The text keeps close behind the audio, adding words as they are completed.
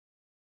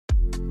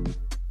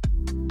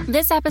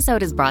This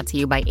episode is brought to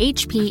you by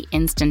HP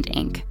Instant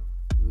Ink.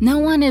 No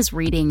one is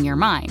reading your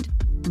mind,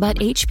 but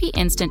HP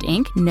Instant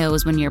Ink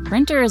knows when your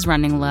printer is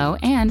running low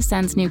and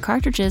sends new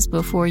cartridges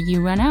before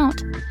you run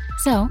out.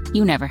 So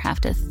you never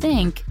have to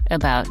think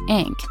about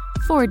ink.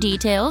 For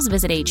details,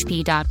 visit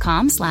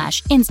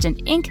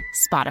hp.com/instant ink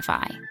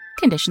Spotify.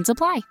 Conditions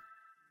apply.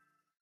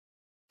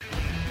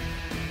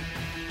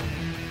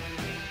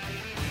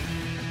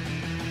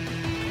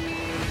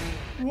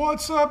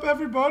 What's up,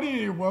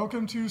 everybody?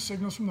 Welcome to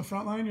Signals from the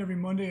Frontline, every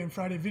Monday and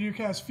Friday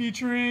videocast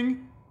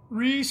featuring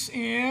Reese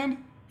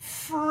and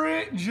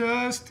Frit.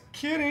 Just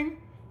kidding.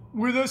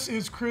 With us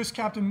is Chris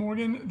Captain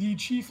Morgan, the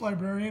chief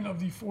librarian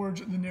of the Forge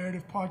the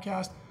Narrative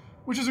podcast,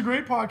 which is a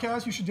great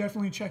podcast. You should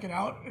definitely check it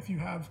out if you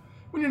have,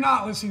 when you're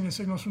not listening to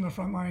Signals from the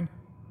Frontline.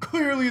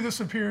 Clearly the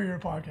superior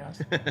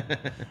podcast.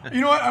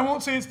 You know what? I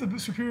won't say it's the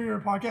superior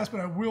podcast,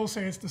 but I will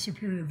say it's the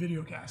superior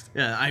videocast.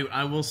 Yeah,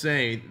 I will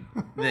say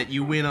that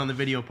you win on the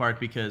video part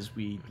because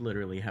we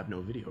literally have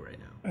no video right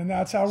now. And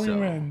that's how we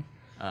win.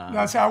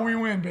 That's how we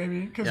win,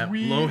 baby. Because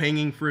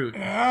low-hanging fruit.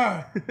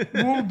 Yeah.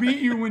 We'll beat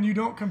you when you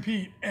don't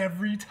compete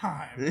every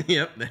time.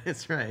 Yep,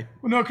 that's right.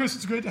 Well, no, Chris,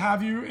 it's great to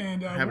have you.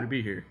 And happy to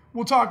be here.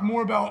 We'll talk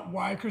more about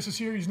why Chris is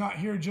here. He's not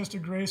here just to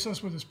grace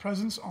us with his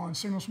presence on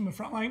Signals from the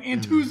Frontline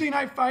and Tuesday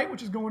Night Fight,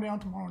 which is going down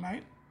tomorrow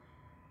night.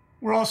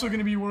 We're also going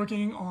to be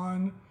working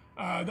on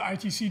the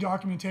ITC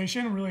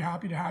documentation. I'm really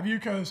happy to have you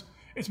because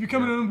it's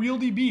becoming an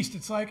unwieldy beast.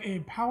 It's like a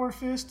power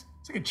fist.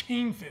 It's like a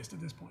chain fist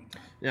at this point.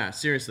 Yeah,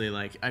 seriously.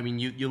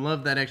 You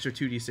love that extra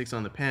 2d6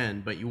 on the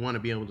pen, but you want to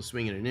be able to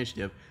swing an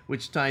initiative,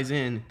 which ties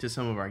in to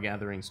some of our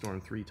Gathering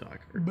Storm 3 talk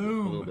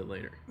Boom. A little bit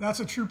later.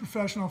 That's a true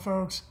professional,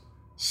 folks.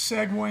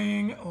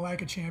 Segueing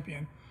like a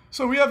champion.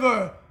 So we have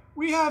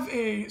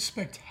a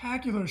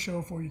spectacular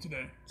show for you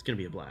today. It's going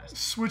to be a blast.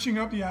 Switching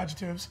up the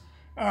adjectives.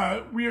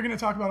 We are going to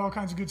talk about all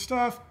kinds of good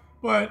stuff.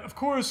 But, of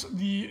course,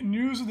 the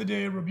news of the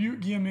day, Rebuke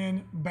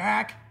Guilliman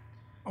back.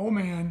 Oh,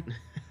 man.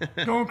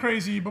 Going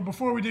crazy. But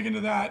before we dig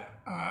into that,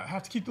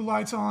 have to keep the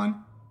lights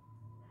on.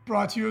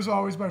 Brought to you, as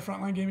always, by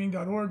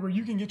FrontlineGaming.org, where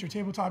you can get your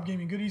tabletop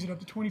gaming goodies at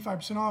up to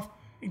 25% off,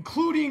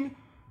 including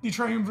the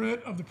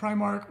Triumvirate of the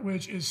Primarch,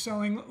 which is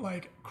selling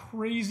like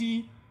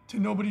crazy to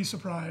nobody's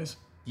surprise.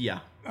 Yeah.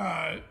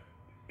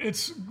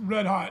 It's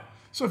red hot.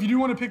 So if you do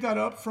want to pick that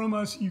up from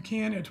us, you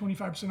can at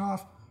 25%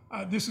 off.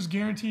 This is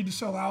guaranteed to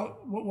sell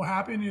out. What will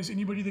happen is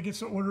anybody that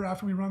gets the order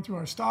after we run through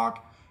our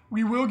stock,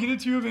 we will get it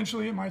to you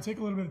eventually. It might take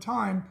a little bit of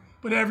time,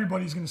 but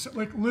everybody's going to sell.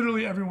 Like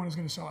literally everyone is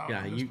going to sell out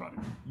of this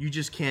product. You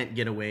just can't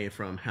get away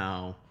from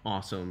how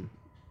awesome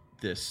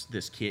this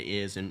kit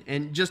is,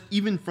 and just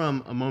even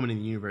from a moment in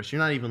the universe,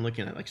 you're not even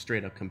looking at like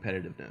straight up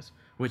competitiveness,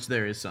 which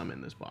there is some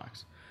in this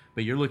box,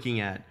 but you're looking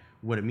at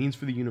what it means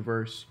for the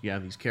universe. You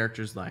have these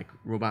characters like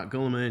Robot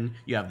Guilliman.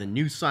 You have the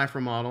new Cypher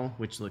model,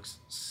 which looks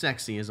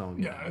sexy as all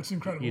get. Yeah, it's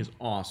incredible. He is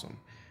awesome.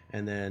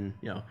 And then,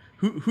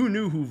 who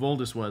knew who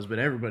Voldus was, but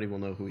everybody will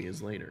know who he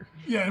is later.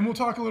 Yeah, and we'll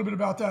talk a little bit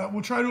about that.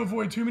 We'll try to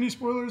avoid too many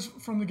spoilers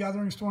from the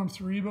Gathering Storm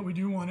 3, but we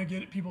do want to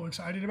get people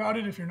excited about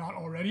it if you're not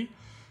already.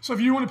 So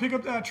if you want to pick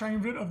up that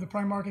Triumvirate of the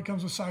Primarch, it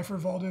comes with Cypher,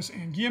 Voldus,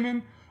 and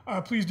Guilliman.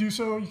 Please do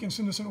so. You can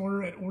send us an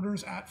order at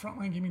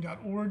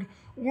orders@frontlinegaming.org,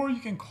 or you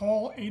can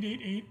call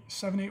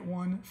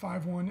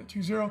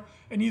 888-781-5120,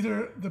 and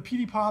either the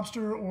PD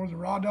Popster or the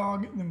Raw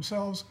Dog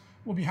themselves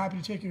will be happy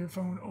to take your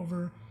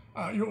order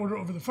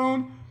over the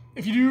phone.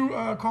 If you do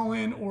call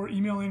in or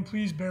email in,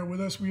 please bear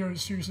with us. We are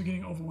seriously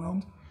getting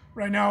overwhelmed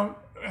right now,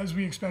 as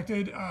we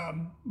expected.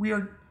 We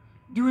are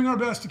doing our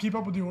best to keep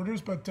up with the orders,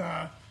 but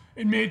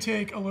it may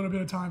take a little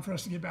bit of time for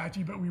us to get back to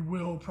you, but we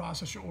will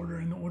process your order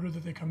in the order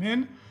that they come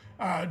in.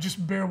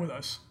 Just bear with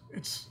us.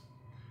 It's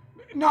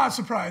not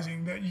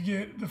surprising that you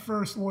get the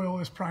first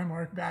Loyalist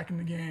Primarch back in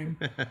the game,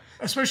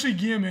 especially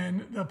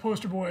Guilliman, the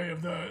poster boy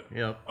of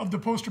the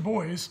poster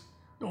boys,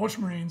 the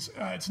Ultramarines.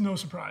 It's no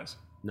surprise.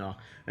 No,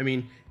 I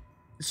mean,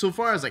 so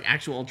far as like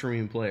actual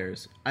Ultramarine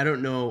players, I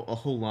don't know a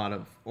whole lot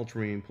of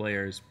Ultramarine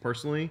players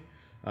personally,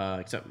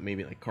 except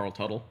maybe like Carl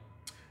Tuttle.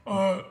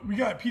 We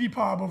got PD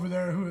Pob over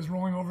there who is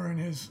rolling over in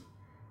his,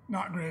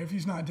 not grave,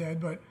 he's not dead,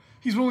 but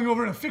he's rolling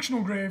over in a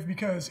fictional grave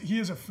because he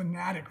is a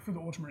fanatic for the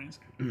Ultramarines.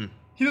 Mm-hmm.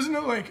 He doesn't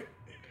know like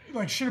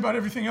shit about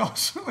everything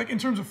else, like in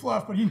terms of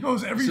fluff, but he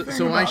knows everything.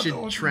 So about I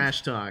should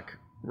trash talk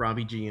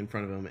Robbie G in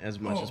front of him as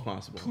much as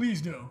possible.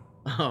 Please do.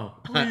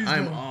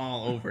 I'm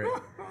all over it.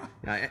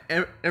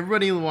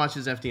 Everybody who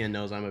watches FDN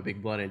knows I'm a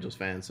big Blood Angels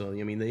fan, so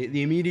I mean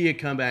the immediate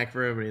comeback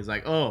for everybody is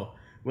like, oh,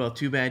 well,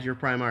 too bad your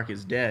Primarch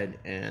is dead,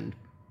 and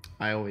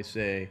I always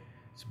say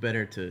it's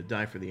better to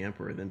die for the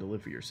Emperor than to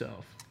live for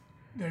yourself.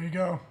 There you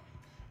go.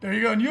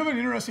 And you have an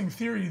interesting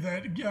theory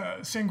that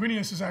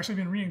Sanguinius has actually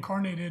been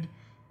reincarnated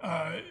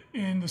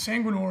in the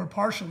Sanguinor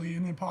partially,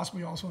 and then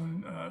possibly also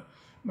in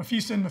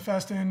Mephiston,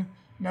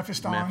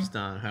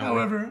 Mephiston,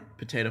 however,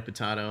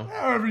 potato,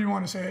 however you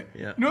want to say it.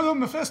 Yep. You know, though,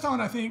 Mephiston,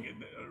 I think,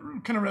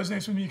 kind of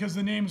resonates with me because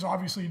the name is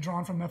obviously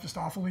drawn from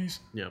Mephistopheles.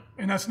 Yep.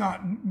 And that's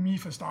not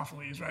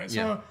Mephistopheles, right? So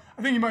yeah.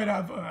 I think you might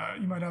have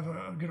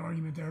a good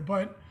argument there.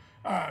 But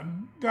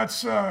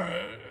That's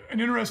an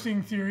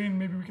interesting theory, and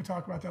maybe we can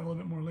talk about that a little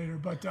bit more later.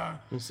 But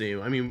we'll see.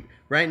 I mean,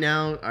 right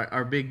now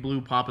our big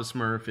blue Papa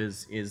Smurf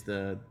is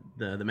the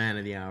man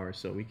of the hour,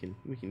 so we can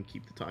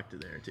keep the talk to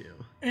there too.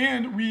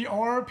 And we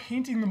are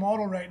painting the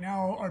model right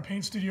now. Our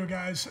paint studio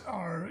guys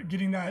are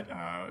getting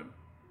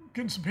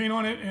some paint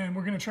on it, and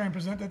we're going to try and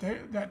present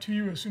that to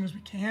you as soon as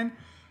we can.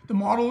 The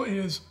model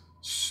is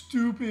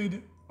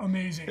stupid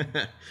amazing.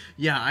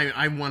 Yeah,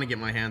 I want to get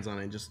my hands on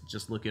it and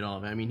just look at all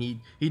of it. I mean,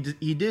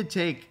 he did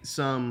take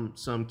some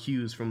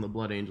cues from the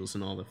Blood Angels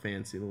and all the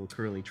fancy little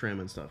curly trim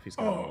and stuff. He's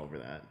got all over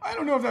that. I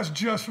don't know if that's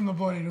just from the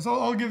Blood Angels.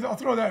 I'll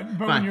throw that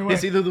bone your way.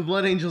 It's either the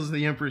Blood Angels or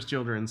the Emperor's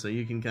Children, so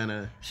you can kind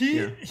of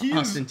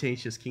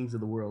ostentatious kings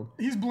of the world.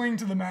 He's bling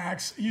to the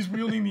max. He's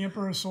wielding the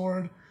Emperor's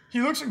sword. He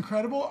looks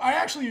incredible.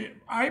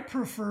 I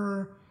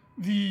prefer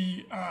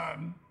the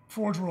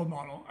Forge World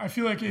model. I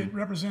feel like it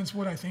represents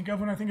what I think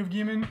of when I think of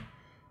Guilliman.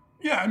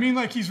 Yeah, I mean,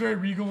 like, he's very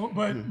regal,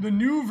 but the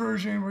new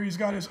version where he's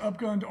got his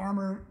upgunned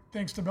armor,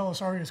 thanks to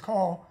Belisarius'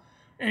 call,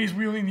 and he's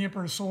wielding the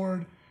Emperor's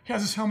sword, he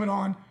has his helmet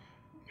on,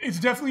 it's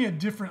definitely a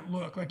different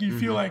look. Like, you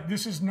feel like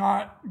this is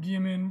not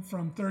Guilliman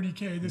from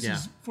 30K, this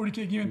is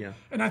 40K Guilliman. Yeah.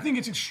 And I think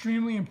it's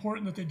extremely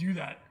important that they do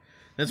that.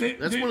 That's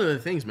one of the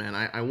things, man.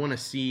 I want to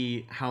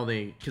see how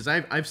they, because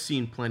I've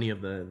seen plenty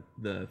of the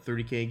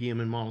 30K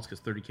Guilliman models, because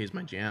 30K is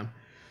my jam.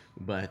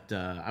 But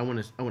I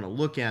want to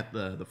look at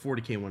the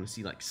 40K. I want to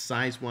see, like,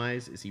 size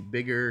wise, is he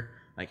bigger?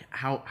 Like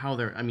how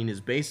they're. I mean, his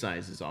base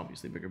size is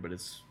obviously bigger, but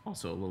it's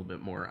also a little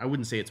bit more. I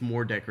wouldn't say it's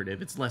more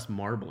decorative. It's less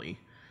marbly.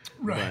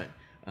 Right.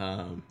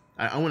 But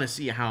I want to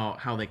see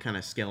how they kind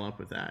of scale up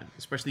with that,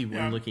 especially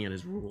when looking at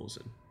his rules.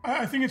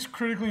 I think it's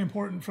critically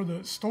important for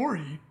the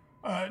story,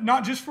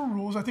 not just for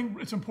rules. I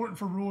think it's important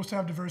for rules to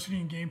have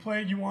diversity in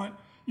gameplay. You want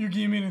your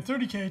Guilliman in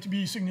 30K to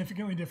be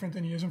significantly different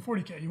than he is in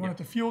 40K. You want it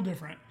to feel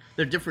different.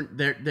 They're different.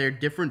 They're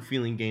different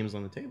feeling games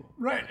on the table.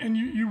 Right, and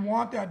you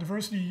want that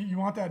diversity. You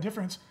want that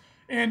difference,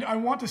 and I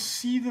want to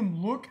see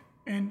them look,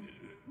 and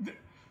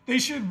they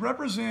should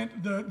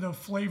represent the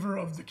flavor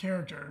of the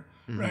character,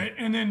 right?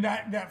 And then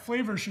that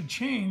flavor should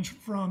change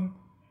from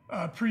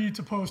pre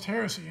to post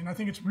heresy, and I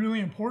think it's really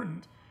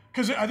important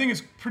because I think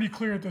it's pretty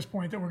clear at this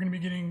point that we're going to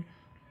be getting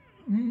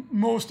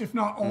most, if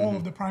not all,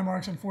 of the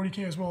Primarchs in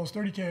 40K as well as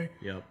 30K.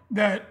 Yep.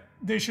 That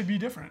they should be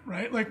different,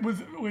 right? Like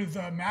with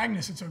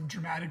Magnus, it's a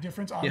dramatic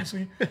difference.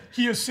 Obviously,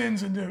 he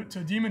ascends into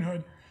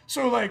demonhood.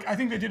 So, like, I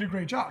think they did a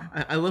great job.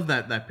 I love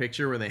that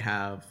picture where they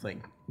have, like,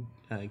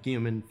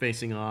 Guilliman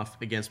facing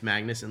off against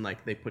Magnus, and,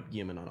 like, they put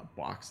Guilliman on a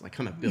box, like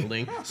on a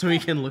building, so he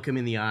can look him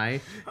in the eye.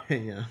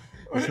 Yeah.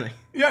 Like,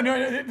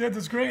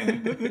 That's great.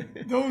 And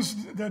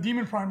the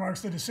demon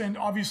Primarchs that ascend,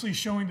 obviously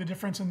showing the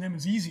difference in them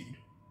is easy,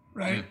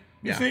 right?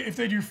 Yeah. If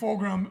they do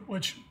Fulgrim,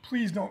 which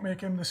please don't make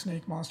him the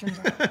snake monster.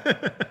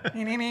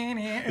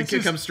 It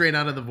could come straight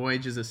out of the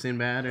Voyage as a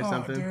Sinbad or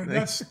something. Dude,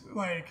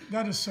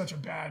 that is such a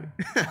bad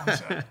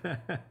concept.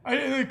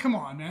 Come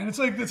on, man. It's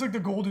like the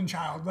golden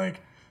child,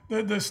 like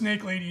the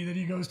snake lady that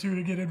he goes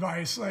to get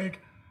advice. Like,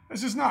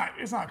 it's just not.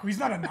 It's not cool. He's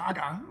not a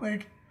Naga.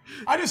 Like,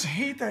 I just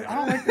hate that. I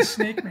don't like the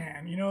Snake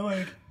Man. You know,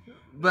 like.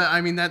 But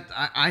I mean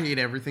I hate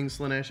everything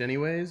Slaanesh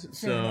anyways.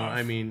 So enough.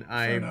 I mean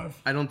I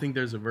don't think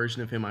there's a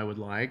version of him I would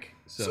like.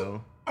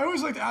 So I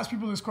always like to ask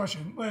people this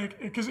question, like,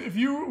 because if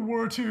you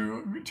were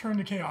to turn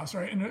to chaos,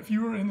 right, and if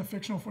you were in the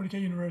fictional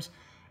 40K universe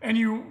and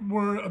you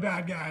were a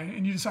bad guy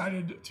and you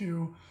decided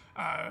to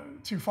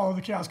follow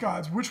the Chaos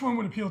Gods, which one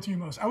would appeal to you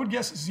most? I would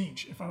guess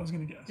Tzeentch if I was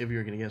going to guess. If you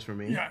were going to guess for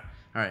me, yeah.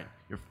 All right,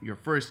 your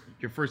first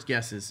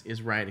guess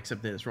is right,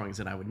 except that it's wrong. Is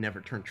that I would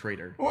never turn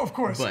traitor. Well, of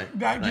course, but,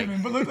 that like,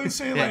 given. But let's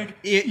say like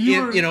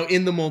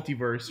in the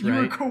multiverse, you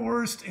right? were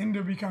coerced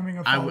into becoming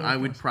a follower. I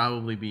would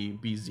probably be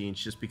Tzeentch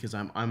just because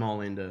I'm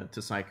all into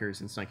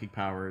psychers and psychic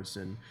powers,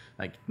 and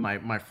like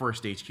my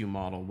first HQ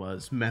model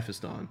was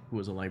Mephiston, who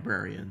was a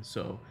librarian.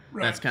 So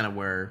that's kind of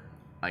where.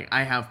 Like,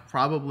 I have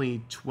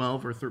probably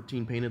 12 or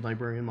 13 painted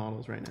librarian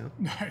models right now.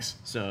 Nice.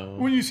 So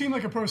when you seem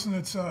like a person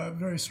that's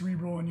very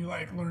cerebral and you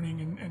like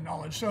learning and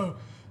knowledge, so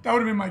that would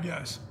have been my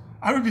guess.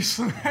 I would be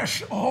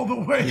Slaanesh all the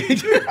way.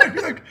 I'd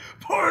be like,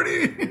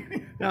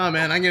 party. No,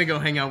 man, I'm gonna go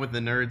hang out with the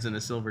nerds in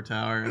a silver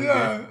tower.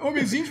 Yeah, I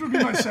mean, Tzeentch would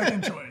be my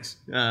second choice.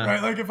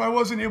 Right, like if I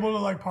wasn't able to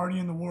like party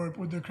in the warp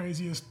with the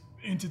craziest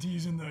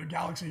entities in the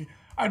galaxy,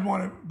 I'd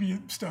want to be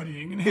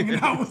studying and hanging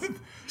out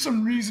with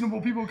some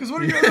reasonable people. Because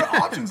what are your other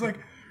options? Like.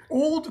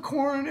 Old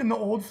Khorne and the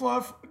old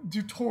fluff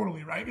do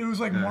totally, right? It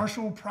was like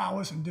martial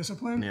prowess and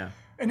discipline. Yeah.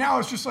 And now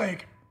it's just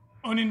like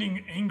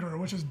unending anger,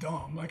 which is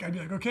dumb. Like, I'd be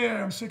like, okay,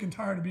 I'm sick and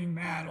tired of being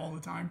mad all the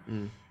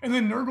time. And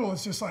then Nurgle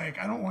is just like,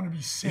 I don't want to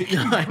be sick.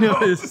 I know,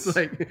 it's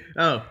like,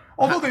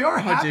 although they are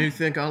happy. How do you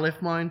think I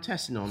left my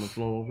intestine on the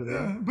floor over there?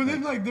 Yeah, but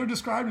then like they're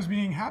described as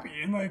being happy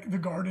in like the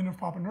garden of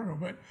Papa Nurgle.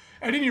 But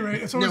at any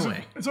rate, it's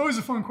always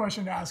a fun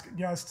question to ask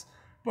guests.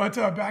 But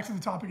back to the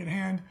topic at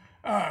hand.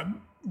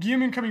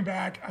 Guilliman coming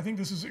back, I think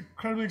this is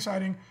incredibly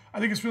exciting. I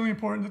think it's really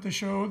important that they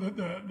show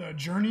the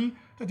journey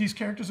that these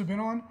characters have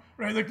been on,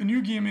 right? Like the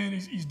new Guilliman,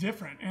 he's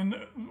different. And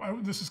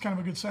this is kind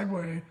of a good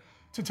segue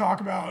to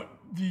talk about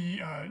the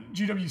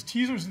GW's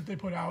teasers that they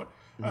put out.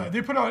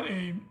 They put out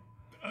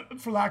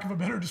for lack of a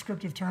better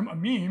descriptive term, a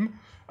meme,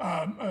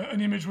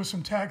 an image with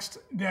some text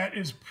that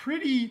is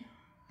pretty.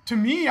 To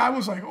me, I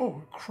was like,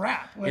 "Oh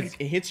crap!" Like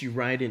it hits you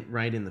right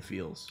in the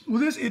feels.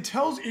 Well,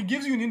 it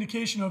gives you an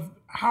indication of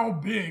how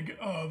big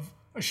of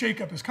a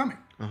shakeup is coming.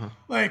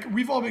 Like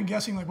we've all been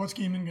guessing, like what's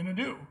Gaiman gonna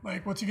do?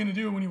 Like what's he gonna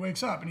do when he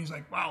wakes up? And he's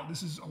like, "Wow,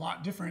 this is a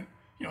lot different."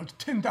 You know,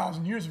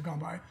 10,000 years have gone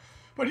by,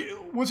 but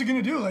what's he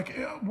gonna do? Like,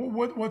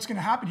 what's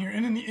gonna happen here?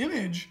 And in the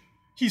image,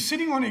 he's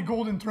sitting on a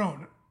golden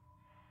throne.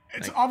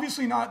 It's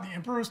obviously not the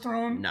Emperor's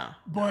throne. No,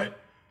 but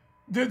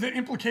the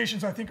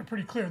implications I think are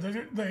pretty clear.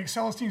 The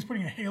Celestine's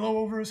putting a halo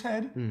over his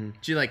head.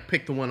 She like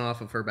picked the one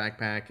off of her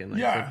backpack and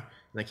like,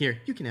 like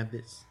here, you can have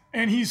this.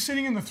 And he's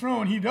sitting in the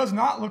throne. He does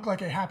not look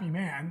like a happy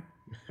man.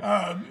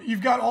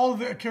 You've got all of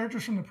the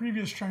characters from the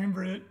previous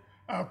triumvirate,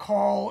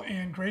 Call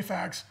and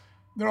Greyfax.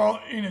 They're all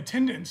in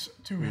attendance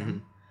to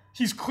him.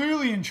 He's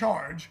clearly in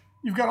charge.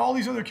 You've got all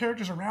these other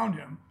characters around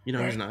him. You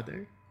know who's not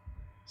there?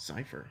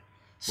 Cypher.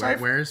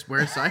 Cypher.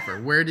 Where's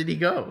Cypher? Where did he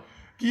go?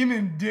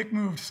 Gaiman dick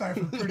moved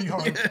Cypher pretty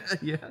hard.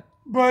 Yeah.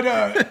 But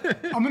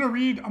I'm gonna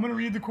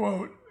read the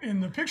quote in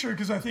the picture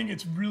because I think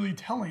it's really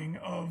telling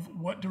of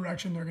what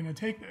direction they're gonna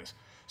take this.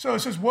 So it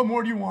says, "What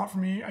more do you want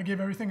from me? I gave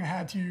everything I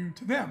had to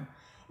them.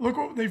 Look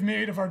what they've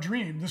made of our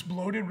dream. This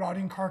bloated,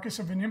 rotting carcass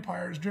of an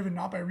empire is driven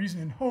not by reason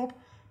and hope,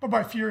 but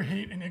by fear,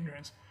 hate, and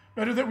ignorance.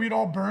 Better that we'd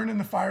all burn in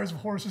the fires of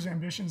Horus's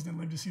ambitions than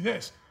live to see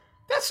this."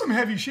 That's some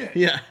heavy shit.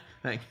 Yeah,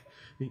 like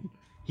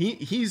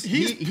he's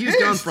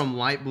gone from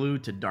light blue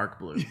to dark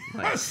blue.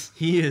 Like, Yes.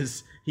 he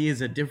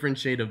is a different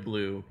shade of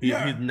blue. He's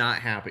not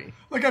happy.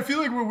 Like I feel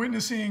like we're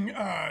witnessing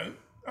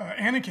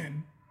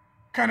Anakin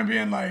kind of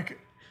being like,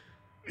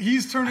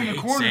 he's turning a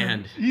corner.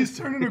 Sand. He's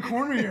turning a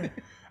corner here.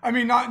 I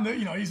mean, not in the,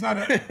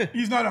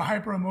 he's not a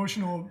hyper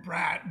emotional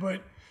brat,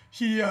 but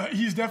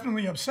he's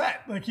definitely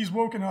upset. Like he's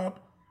woken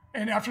up,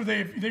 and after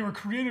they were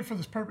created for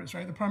this purpose,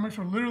 right? The Primarchs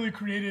were literally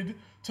created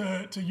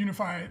to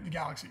unify the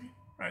galaxy,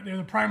 right? They're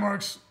the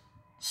Primarchs'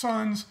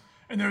 sons,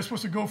 and they're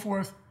supposed to go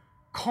forth,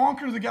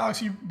 conquer the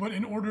galaxy, but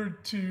in order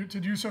to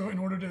do so, in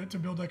order to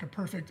build like a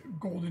perfect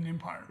golden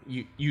empire.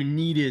 You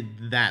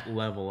needed that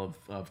level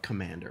of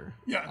commander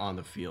Yeah. on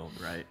the field,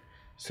 right?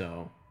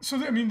 So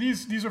I mean,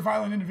 these are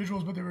violent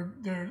individuals, but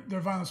their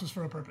violence was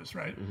for a purpose,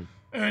 right?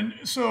 And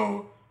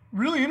so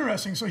really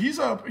interesting. So he's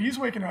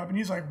waking up, and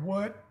he's like,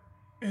 "What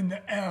in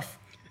the F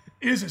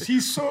is this?"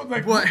 He's so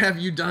like, what have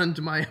you done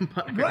to my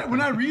empire? Right.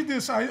 When I read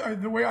this,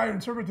 the way I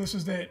interpret this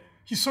is that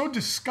he's so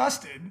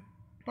disgusted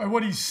by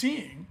what he's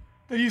seeing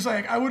that he's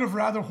like, "I would have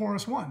rather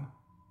Horus won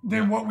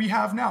than what we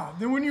have now."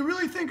 Then when you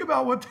really think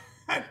about what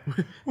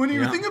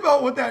think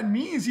about what that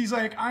means, he's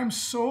like, "I'm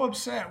so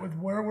upset with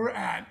where we're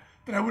at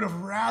that I would have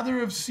rather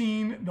have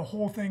seen the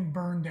whole thing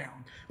burn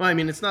down." Well, I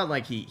mean, it's not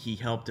like he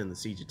helped in the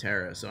Siege of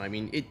Terra, so I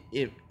mean,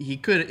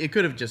 it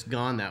could have just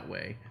gone that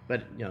way,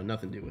 but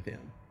nothing to do with him.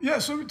 Yeah.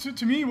 So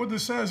to me, what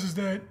this says is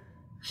that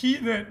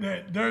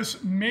that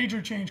there's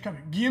major change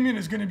coming. Gaiman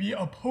is going to be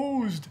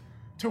opposed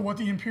to what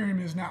the Imperium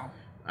is now.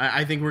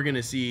 I think we're going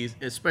to see,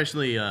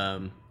 especially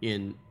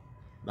in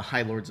the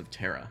High Lords of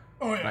Terra.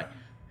 Oh yeah.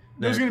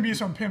 There's going to be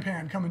some pimp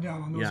hand coming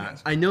down on those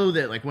guys. I know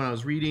that. Like when I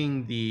was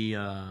reading the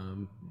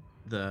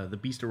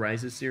Beast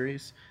Arises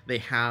series, they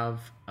have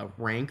a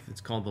rank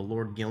that's called the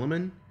Lord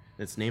Guilliman.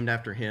 That's named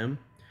after him,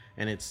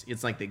 and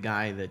it's like the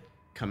guy that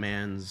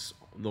commands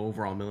the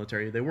overall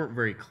military. They weren't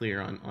very clear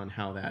on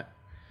how that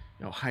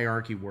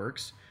hierarchy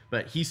works,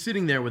 but he's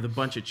sitting there with a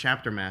bunch of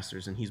chapter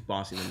masters, and he's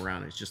bossing them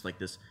around. It's just like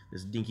this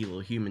dinky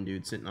little human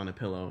dude sitting on a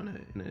pillow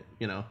in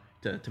a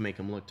to make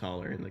him look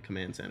taller in the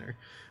command center.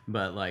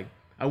 But like,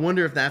 I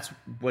wonder if that's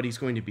what he's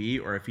going to be,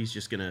 or if he's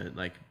just gonna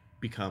like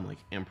become like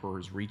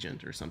Emperor's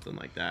Regent or something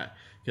like that.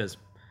 Because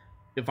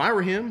if I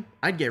were him,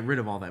 I'd get rid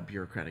of all that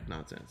bureaucratic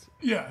nonsense.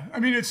 Yeah, I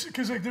mean, it's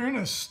because like they're in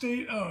a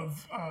state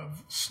of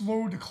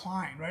slow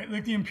decline, right?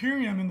 Like the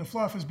Imperium in the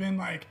fluff has been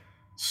like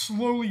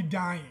slowly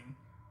dying,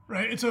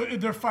 right?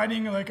 They're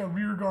fighting like a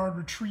rearguard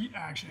retreat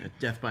action.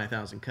 Death by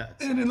 1,000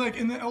 cuts. And then like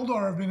in the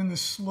Eldar have been in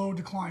this slow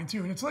decline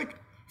too. And it's like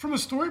from a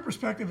story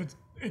perspective,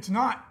 it's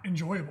not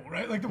enjoyable,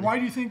 right? Like why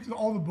do you think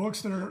all the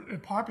books that are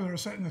popular are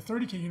set in the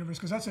 30K universe?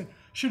 Because that's it.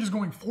 Shit is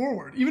going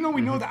forward, even though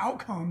we know the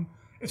outcome.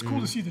 It's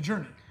cool to see the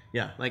journey.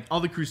 Yeah, like all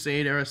the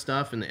Crusade era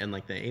stuff and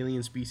like the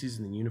alien species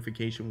and the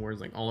unification wars,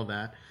 like all of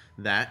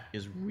that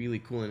is really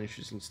cool and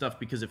interesting stuff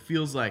because it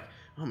feels like,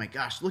 oh my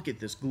gosh, look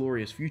at this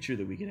glorious future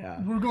that we could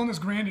have. We're going this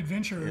grand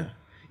adventure. Yeah.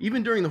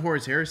 Even during the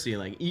Horus Heresy,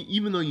 like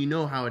even though you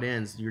know how it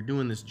ends, you're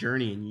doing this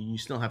journey and you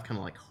still have kind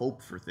of like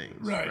hope for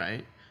things,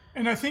 right?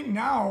 And I think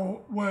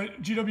now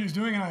what GW is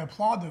doing, and I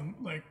applaud them,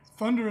 like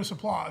thunderous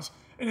applause.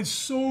 And it's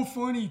so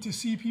funny to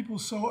see people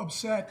so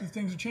upset that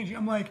things are changing.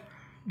 I'm like,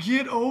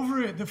 get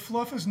over it. The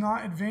fluff is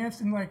not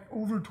advanced in like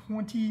over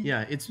 20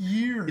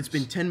 years. It's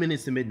been 10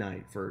 minutes to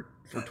midnight for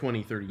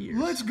 20, 30 years.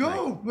 Let's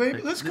go,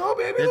 baby. Let's do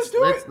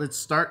it. Let's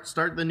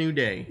start the new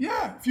day.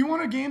 Yeah. If you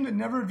want a game that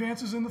never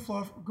advances in the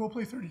fluff, go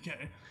play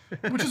 30K,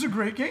 which is a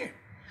great game.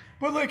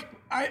 But like,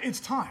 it's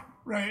time.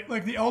 right?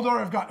 Like the Eldar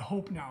have got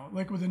hope now.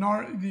 Like with the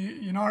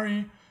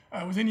Ynnari,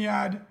 with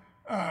Iniad.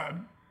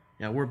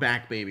 Yeah, we're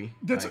back, baby.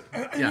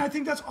 I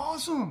think that's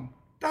awesome.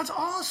 That's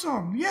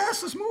awesome.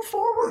 Yes, let's move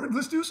forward.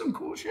 Let's do some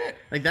cool shit.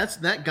 Like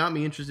that got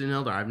me interested in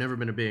Eldar. I've never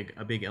been a big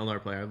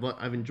Eldar player.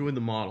 I've enjoyed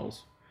the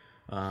models.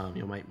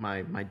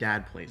 My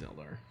dad plays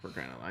Eldar for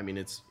crying out loud. I mean,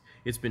 it's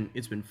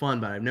been fun,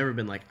 but I've never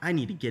been like, I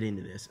need to get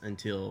into this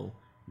until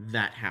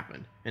that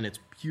happened. And it's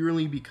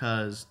purely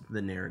because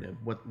the narrative,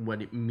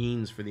 what it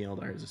means for the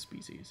Eldar as a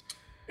species.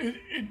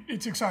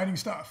 It's exciting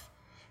stuff,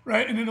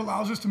 right? And it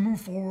allows us to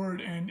move forward,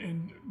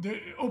 and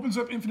it opens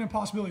up infinite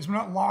possibilities. We're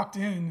not locked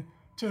in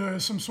to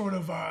some sort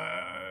of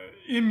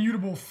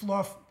immutable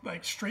fluff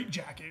like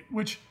straitjacket,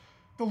 which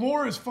the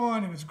lore is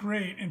fun and it's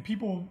great, and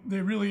people, they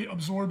really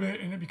absorb it,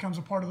 and it becomes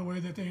a part of the way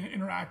that they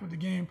interact with the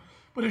game.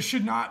 But it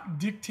should not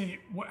dictate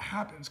what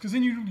happens, because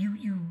then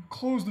you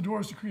close the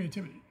doors to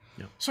creativity.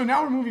 Yep. So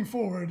now we're moving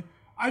forward.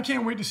 I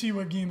can't wait to see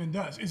what Gaiman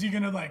does. Is he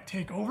going to like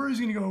take over? Is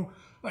he going to go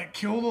like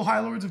kill the High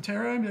Lords of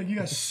Terra and be like, you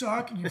guys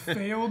suck, you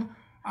failed,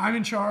 I'm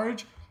in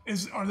charge?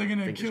 Are they going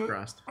to kill?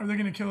 Crossed. Are they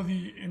going to kill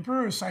the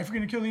Emperor? Is Cypher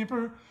going to kill the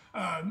Emperor?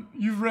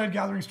 You've read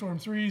Gathering Storm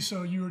 3,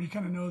 so you already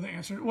kind of know the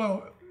answer.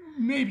 Well,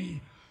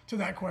 maybe to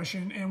that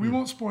question, and we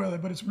won't spoil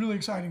it, but it's really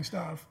exciting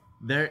stuff.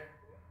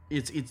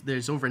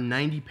 There's over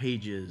 90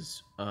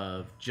 pages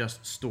of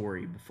just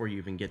story before you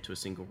even get to a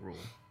single rule.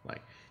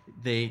 Like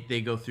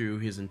they go through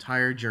his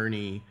entire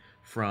journey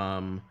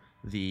from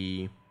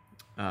the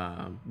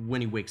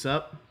when he wakes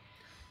up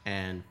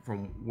and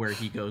from where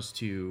he goes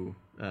to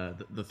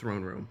the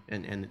throne room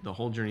and the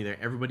whole journey there.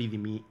 Everybody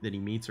that he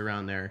meets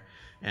around there,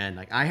 and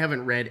like I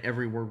haven't read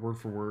every word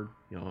for word.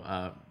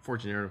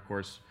 Fortunate, of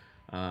course.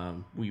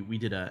 We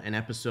did an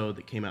episode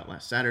that came out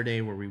last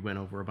Saturday where we went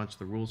over a bunch of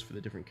the rules for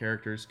the different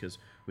characters, because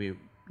we,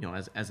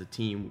 as a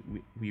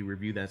team, we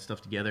review that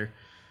stuff together.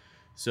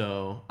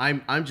 So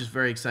I'm just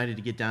very excited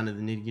to get down to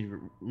the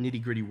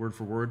nitty gritty word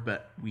for word.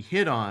 But we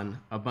hit on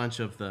a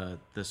bunch of the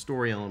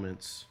story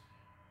elements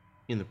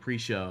in the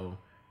pre-show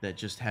that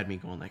just had me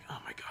going like, oh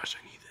my gosh,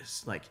 I need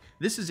this. Like,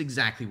 this is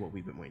exactly what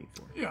we've been waiting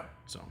for. Yeah.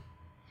 So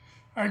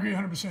I agree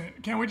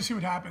 100%. Can't wait to see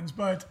what happens,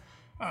 but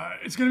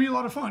it's going to be a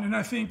lot of fun. And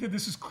I think that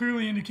this is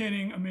clearly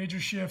indicating a major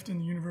shift in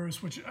the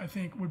universe, which I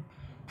think would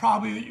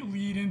probably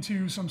lead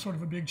into some sort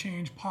of a big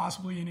change,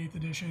 possibly in 8th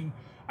edition.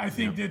 I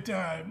think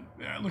that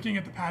looking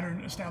at the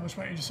pattern established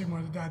by Age of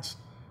Sigmar, that's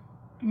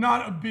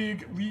not a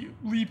big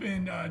leap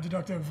in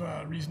deductive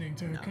reasoning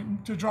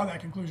to draw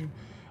that conclusion.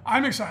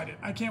 I'm excited.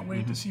 I can't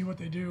wait to see what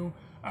they do.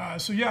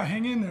 So yeah,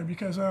 hang in there,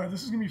 because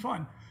this is going to be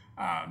fun.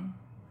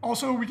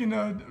 Also, we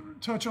can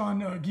touch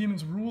on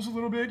Guilliman's rules a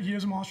little bit. He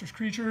is a monstrous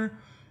creature.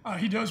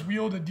 He does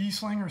wield a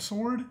D-Slanger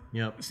sword.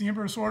 Yep. It's the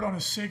Emperor's sword. On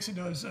a 6, it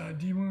does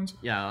D wounds.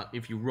 yeah,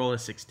 if you roll a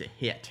 6 to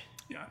hit,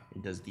 Yeah.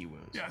 it does D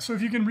wounds. Yeah, so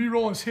if you can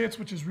re-roll his hits,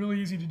 which is really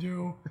easy to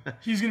do,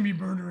 he's going to be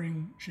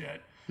murdering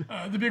shit.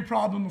 The big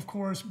problem, of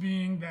course,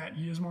 being that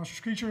he is a monstrous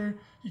creature.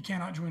 He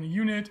cannot join a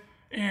unit.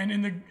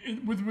 And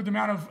with the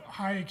amount of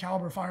high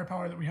caliber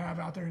firepower that we have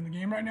out there in the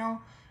game right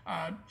now,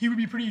 he would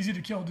be pretty easy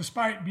to kill.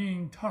 Despite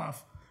being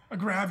tough, a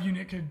grav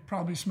unit could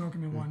probably smoke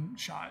him in one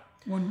shot,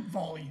 one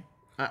volley.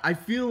 I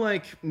feel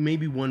like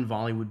maybe one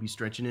volley would be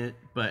stretching it,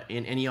 but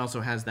and he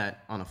also has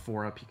that on a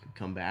 4-up, he can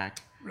come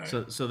back. Right.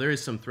 So there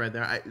is some thread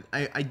there.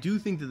 I do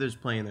think that there's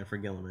play in there for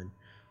Guilliman,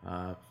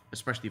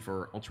 especially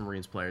for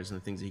Ultramarines players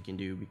and the things that he can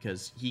do,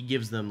 because he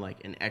gives them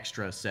like an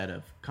extra set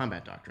of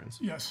combat doctrines.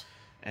 Yes.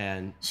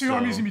 And so your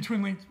army's in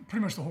between linked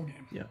pretty much the whole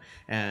game. Yeah,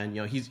 and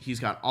he's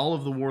got all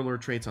of the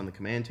warlord traits on the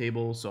command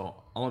table, so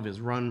all of his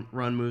run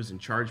moves and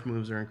charge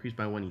moves are increased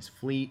by when he's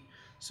fleet.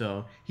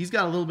 So he's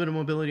got a little bit of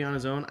mobility on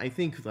his own. I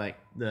think like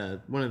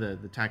one of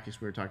the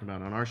tactics we were talking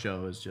about on our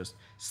show is just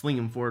sling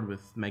him forward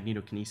with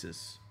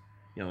magnetokinesis.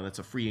 That's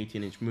a free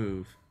 18-inch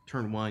move.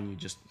 Turn 1, you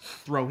just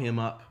throw him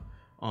up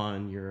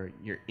on your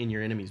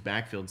enemy's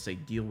backfield and say,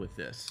 deal with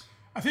this.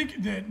 I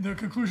think that the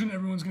conclusion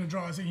everyone's going to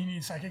draw is that he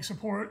needs psychic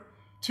support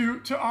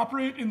to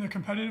operate in the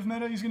competitive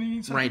meta. He's going to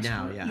need psychic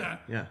support. Right now,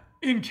 yeah.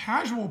 In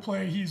casual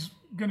play, he's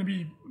going to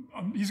be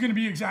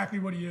exactly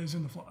what he is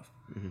in the fluff.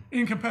 Mm-hmm.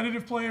 In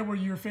competitive play, where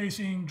you're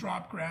facing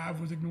drop grav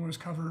with ignores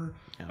cover,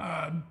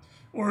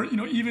 or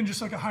even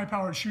just like a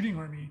high-powered shooting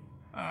army,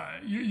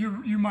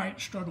 you might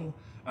struggle.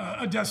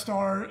 A Death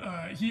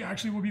Star, he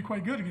actually will be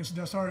quite good against a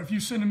Death Star if you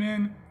send him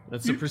in.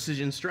 That's the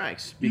precision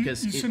strikes,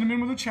 because you send him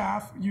in with a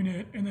chaff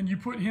unit, and then you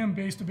put him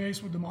base to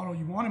base with the model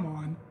you want him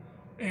on,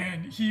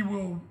 and he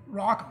will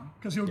rock them,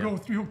 because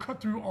he'll cut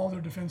through all their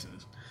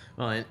defenses.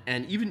 Well,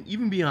 and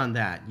even beyond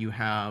that, you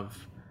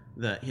have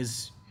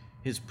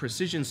his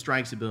precision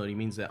strikes ability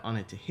means that on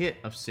a to hit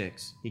of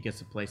 6, he gets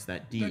to place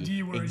that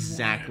D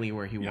exactly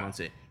where he wants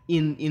it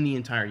in the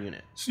entire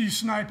unit. So you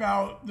snipe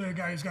out the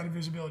guy who's got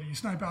invisibility. You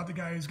snipe out the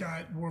guy who's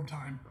got warp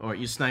time. Or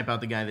you snipe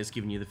out the guy that's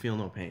giving you the feel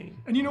no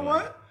pain. And you know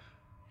what?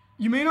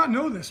 You may not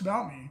know this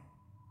about me.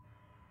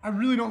 I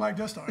really don't like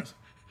Death Stars.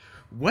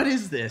 what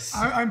is this?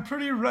 I'm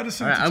pretty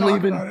reticent All right, to I'm talk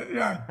leaving. about it.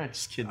 Yeah, I'm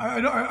just kidding.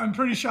 I'm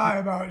pretty shy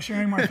about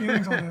sharing my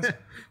feelings on this.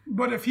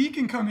 But if he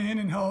can come in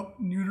and help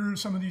neuter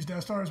some of these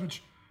Death Stars,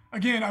 which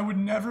again, I would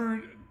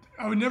never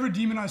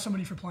demonize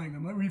somebody for playing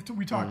them. Like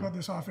we talked about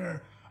this off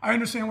air. I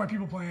understand why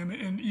people play them,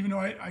 and even though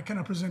I kind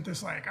of present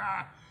this like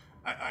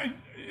I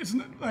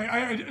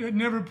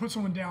never put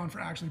someone down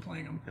for actually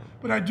playing them,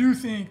 but I do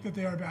think that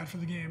they are bad for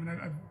the game,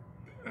 and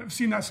I've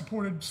seen that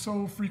supported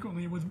so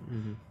frequently with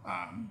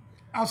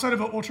outside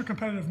of an ultra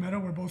competitive meta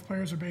where both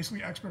players are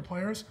basically expert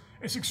players.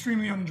 It's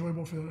extremely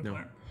unenjoyable for the other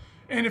player.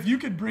 And if you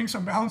could bring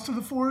some balance to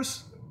the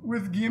Force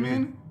with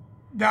Guilliman,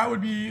 that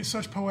would be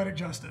such poetic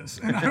justice,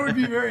 and I would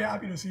be very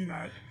happy to see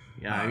that.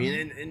 Yeah, I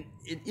mean, and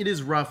it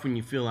is rough when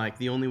you feel like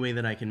the only way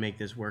that I can make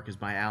this work is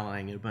by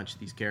allying a bunch of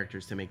these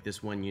characters to make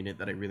this one unit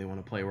that I really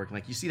want to play work.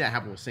 Like, you see that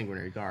happen with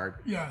Sanguinary Guard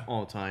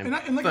all the time.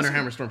 And like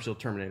Thunderhammer, Stormshield,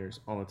 Terminators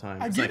all the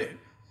time. I get it.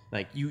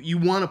 Like, you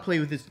want to play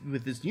with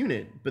this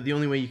unit, but the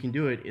only way you can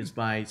do it is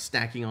by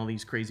stacking all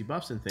these crazy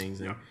buffs and things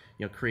and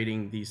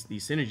creating these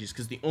synergies,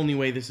 because the only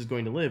way this is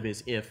going to live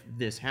is if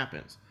this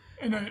happens.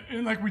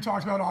 And like we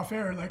talked about off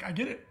air, like I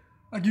get it.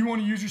 Like, you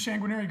want to use your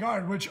Sanguinary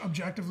Guard, which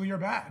objectively are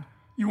bad.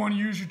 You want to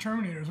use your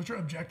Terminators, which are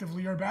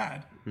objectively are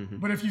bad.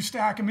 But if you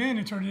stack them in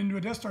and turn it into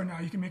a Death Star now,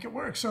 you can make it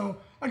work. So,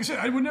 like I said,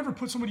 I would never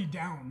put somebody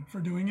down for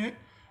doing it.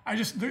 I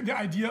just, the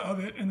idea of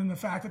it, and then the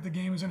fact that the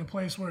game is in a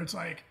place where it's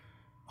like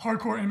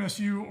hardcore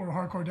MSU or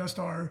hardcore Death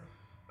Star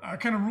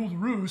kind of rule the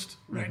roost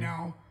right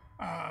now.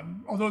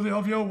 Although the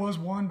LVO was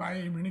won by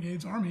a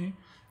Renegade's army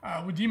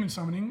with demon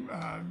summoning.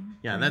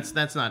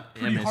 That's not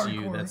MSU.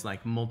 Hardcore. That's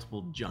like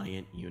multiple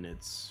giant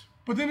units.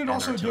 But then it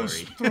also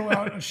does throw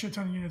out a shit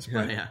ton of units.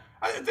 But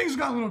things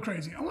got a little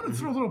crazy. I want to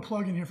throw a little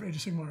plug in here for Age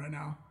of Sigmar right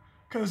now,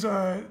 because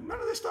none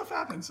of this stuff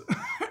happens.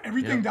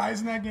 Everything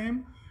dies in that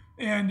game.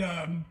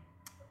 And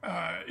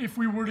if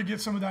we were to get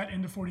some of that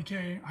into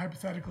 40K,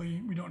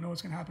 hypothetically, we don't know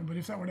what's going to happen. But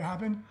if that were to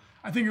happen,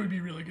 I think it would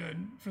be really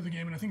good for the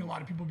game. And I think a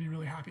lot of people would be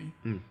really happy.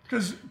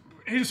 Because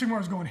Age of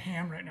Sigmar is going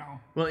ham right now.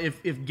 Well,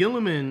 if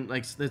Guilliman,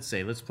 like,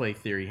 let's play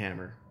Theory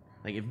Hammer.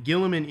 Like, if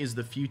Guilliman is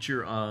the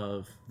future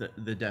of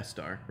the Death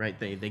Star, right?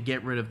 They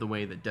get rid of the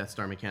way that Death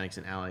Star mechanics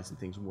and allies and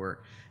things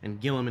work, and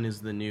Guilliman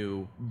is the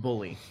new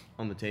bully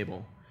on the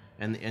table,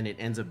 and it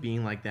ends up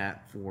being like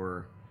that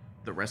for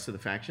the rest of the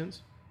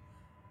factions.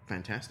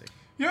 Fantastic.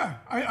 Yeah,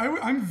 I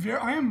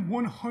am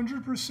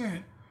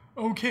 100%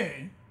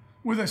 okay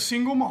with a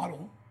single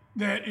model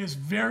that is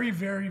very,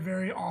 very,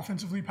 very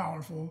offensively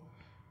powerful.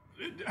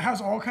 It has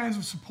all kinds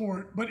of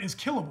support, but is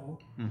killable.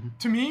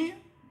 To me,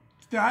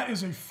 that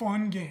is a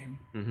fun game,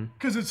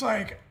 because it's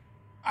like,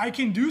 I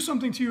can do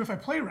something to you if I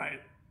play right.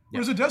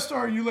 Whereas a Death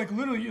Star, you like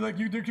literally,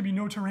 there could be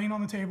no terrain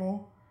on the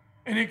table,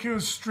 and it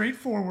goes straight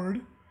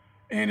forward.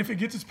 And if it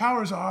gets its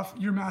powers off,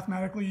 you're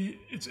mathematically,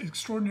 it's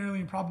extraordinarily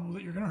improbable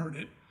that you're going to hurt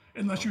it,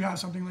 unless you have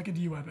something like a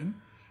D weapon.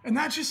 And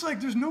that's just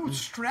like, there's no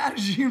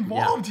strategy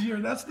involved here.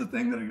 That's the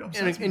thing that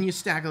upsets me. And you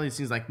stack all these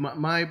things. Like,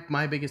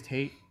 my biggest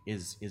hate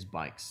is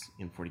bikes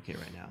in 40K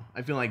right now.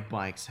 I feel like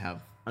bikes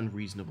have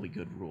unreasonably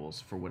good rules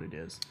for what it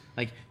is.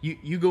 Like,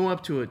 you go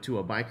up to a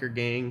biker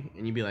gang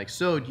and you be like,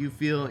 so do you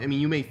feel, I mean,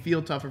 you may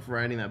feel tougher for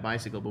riding that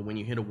bicycle, but when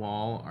you hit a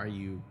wall, are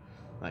you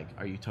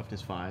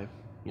toughness 5?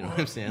 You know what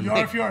I'm saying? You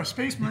are if you are a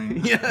space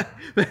marine. Yeah,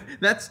 but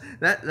that's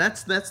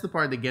the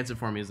part that gets it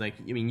for me. Is like,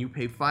 I mean, you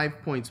pay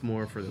 5 points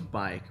more for the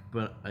bike,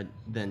 but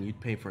then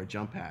you'd pay for a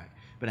jump pack.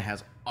 But it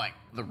has like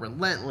the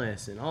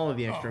relentless and all of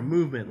the extra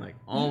movement. Like,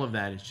 all of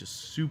that is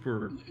just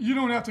super. You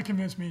don't have to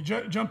convince me.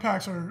 Jump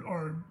packs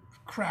are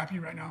crappy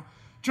right now.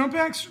 Jump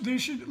packs, they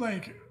should,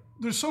 like,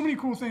 there's so many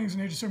cool things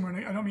in Age of Sigmar,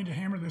 and I don't mean to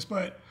hammer this,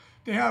 but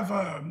they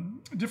have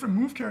different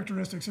move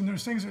characteristics, and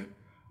there's things that,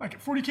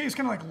 like, 40K is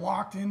kind of like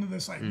locked into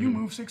this, like, you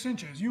move 6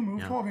 inches, you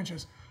move 12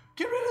 inches.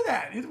 Get rid of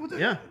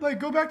that. Like,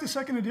 go back to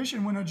 2nd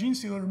edition when a Gene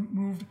Stealer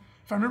moved,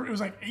 if I remember, it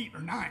was like 8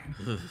 or 9,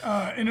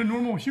 and a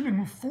normal human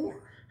moved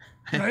 4.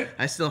 Right?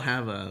 I still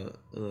have a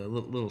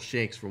little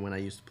shakes from when I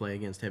used to play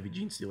against heavy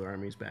Gene Stealer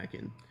armies back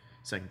in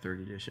 2nd,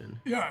 3rd edition.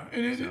 Yeah,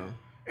 and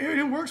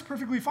it works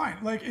perfectly fine.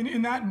 Like,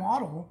 in that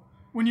model,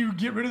 when you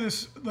get rid of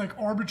this, like,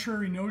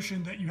 arbitrary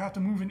notion that you have to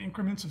move in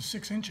increments of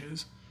 6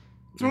 inches,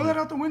 throw that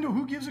out the window.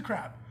 Who gives a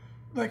crap?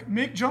 Like,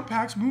 make jump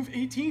packs move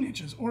 18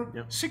 inches or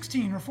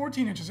 16 or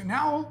 14 inches, and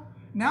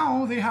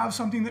now they have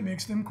something that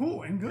makes them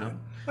cool and good.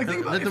 Like,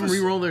 think about let them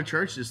re-roll their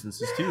charge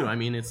distances too. I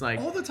mean, it's like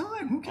all the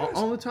time. Who cares?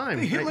 All the time.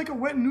 They hit like a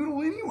wet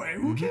noodle anyway.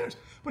 Who cares?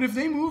 But if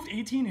they moved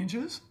 18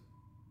 inches,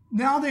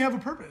 now they have a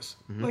purpose.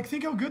 Like,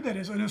 think how good that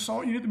is. An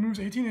assault unit that moves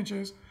 18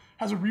 inches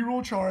has a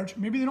re-roll charge.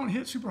 Maybe they don't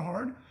hit super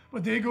hard,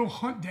 but they go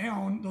hunt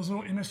down those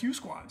little MSU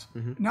squads.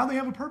 Now they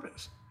have a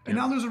purpose, and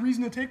now there's a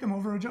reason to take them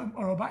over a jump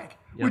or a bike,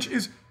 which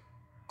is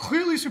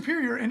clearly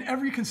superior in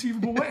every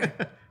conceivable way.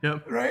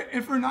 Right?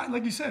 And for not,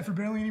 like you said, for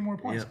barely any more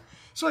points.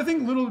 So I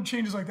think little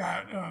changes like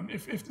that,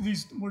 if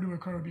these were to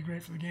occur, would be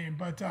great for the game.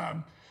 But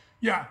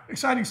yeah,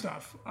 exciting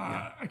stuff.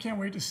 I can't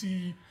wait to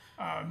see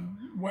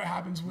what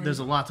happens with. There's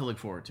a lot to look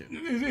forward to.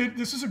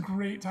 This is a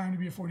great time to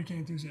be a 40K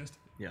enthusiast.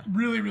 Yeah.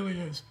 Really, really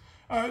is.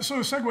 So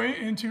segue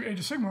into Age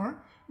of Sigmar.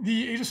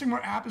 The Age of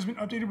Sigmar app has been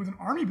updated with an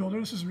army builder.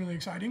 This is really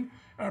exciting.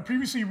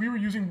 Previously, we were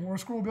using War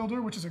Scroll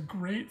Builder, which is a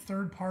great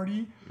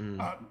third-party,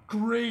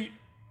 great,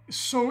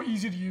 so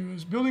easy to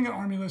use. Building an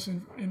army list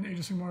in Age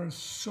of Sigmar is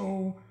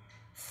so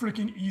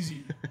freaking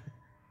easy.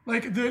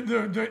 Like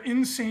the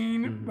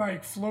insane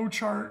like flow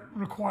chart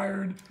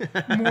required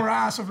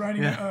morass of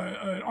writing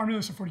an army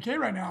list of 40k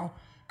right now,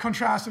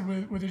 contrasted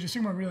with Age of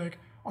Sigmar, where you're like,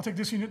 I'll take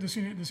this unit, this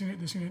unit, this unit,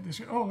 this unit, this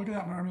unit. Oh, look at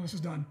that, my army list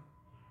is done.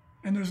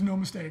 And there's no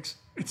mistakes.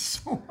 It's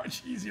so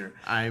much easier.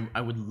 I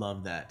would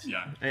love that.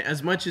 Yeah.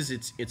 As much as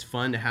it's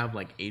fun to have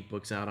like 8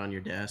 books out on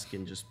your desk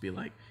and just be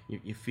like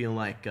you feel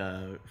like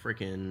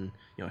freaking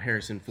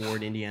Harrison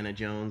Ford, Indiana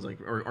Jones, like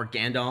or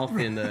Gandalf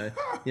in the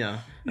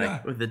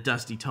with the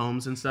dusty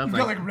tomes and stuff. You've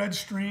got like red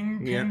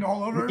string pinned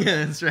all over.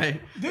 Yeah, that's right.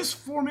 This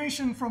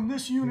formation from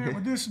this unit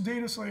with this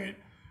data slate,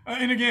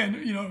 and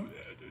again,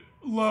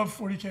 love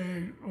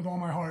 40k with all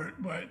my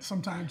heart, but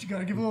sometimes you got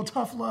to give a little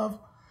tough love.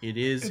 It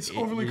is. It's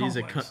overly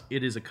complex.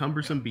 It is a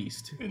cumbersome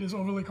beast. It is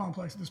overly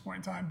complex at this point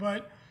in time.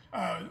 But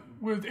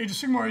with Age of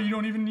Sigmar, you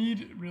don't even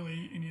need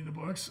really any of the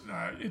books.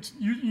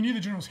 You need the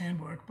General's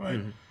Handbook.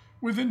 But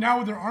with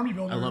their army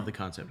builder, I love the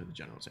concept of the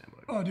General's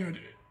Handbook. Oh, dude,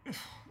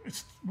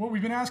 it's what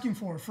we've been asking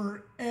for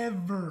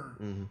forever.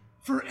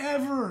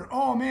 Forever.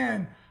 Oh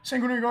man,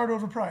 Sanguinary Guard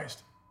overpriced.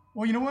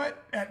 Well, you know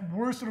what? At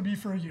worst, it'll be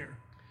for a year.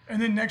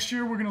 And then next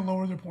year, we're going to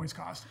lower their points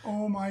cost.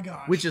 Oh my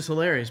gosh. Which is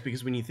hilarious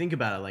because when you think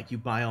about it, like you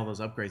buy all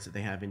those upgrades that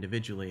they have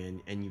individually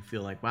and you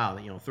feel like, wow,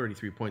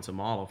 33 points a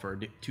model for a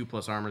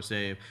 2+ armor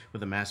save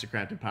with a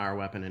mastercrafted power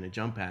weapon and a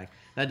jump pack.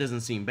 That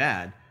doesn't seem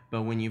bad.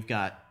 But when you've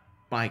got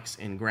bikes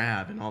and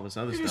Grav and all this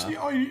other stuff.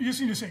 You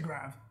just need to say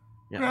Grav.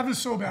 Yeah. Grav is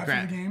so bad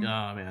for the game.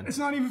 Oh, man. It's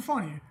not even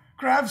funny.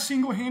 Grav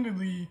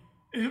single-handedly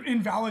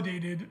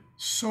invalidated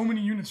so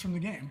many units from the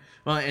game.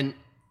 Well, and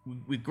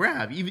with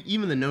Grav,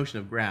 even the notion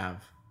of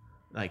Grav,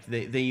 like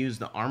they use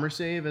the armor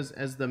save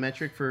as the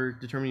metric for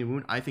determining a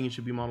wound. I think it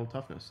should be model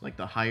toughness. Like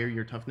the higher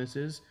your toughness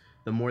is,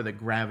 the more the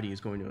gravity is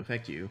going to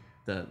affect you.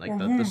 The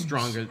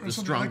stronger like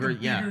the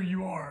bigger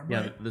you are.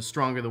 Yeah, the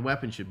stronger the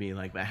weapon should be.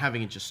 Like by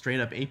having it just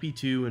straight up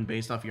AP2 and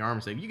based off your armor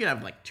save, you could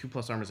have like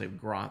 2+ armor save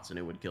grots and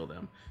it would kill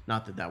them.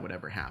 Not that would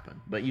ever happen,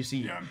 but you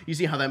see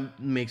how that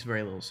makes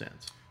very little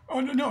sense. Oh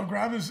no,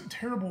 Grav is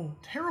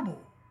terrible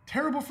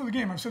for the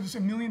game. I've said this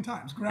a million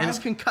times. And it's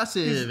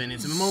concussive and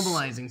it's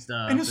immobilizing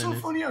stuff. And it's so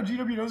funny how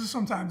GW does it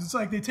sometimes. It's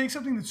like they take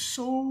something that's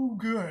so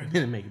good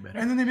and make it better.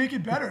 And then they make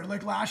it better.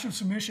 Like Lash of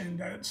Submission,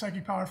 that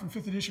psychic power from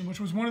 5th edition, which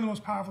was one of the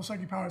most powerful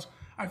psychic powers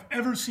I've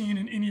ever seen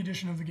in any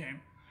edition of the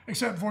game.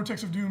 Except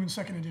Vortex of Doom in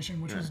 2nd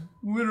edition, which was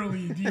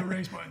literally the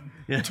erase button.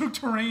 It took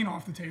terrain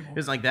off the table.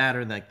 It's like that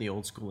or like the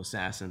old school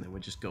assassin that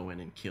would just go in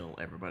and kill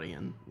everybody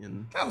in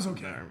that was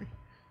okay. The army.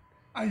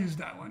 I used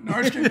that one. No,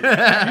 I'm just kidding.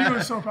 He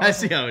was so powerful. I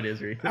see how it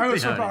is, Reed. I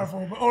was so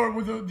powerful. Or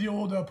with the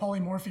old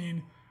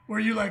polymorphine, where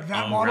you like,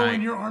 that model in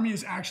your army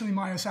is actually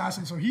my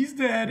assassin. So he's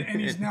dead,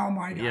 and he's now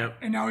my guy. Yep.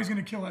 And now he's going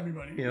to kill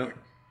everybody. Yep.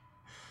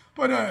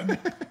 But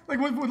like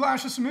with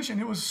Lash of Submission,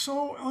 it was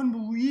so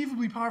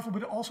unbelievably powerful,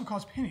 but it also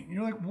caused pinning.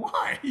 You're like,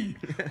 why?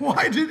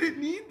 Why did it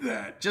need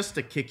that? Just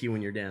to kick you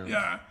when you're down.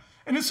 Yeah.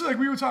 And it's like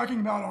we were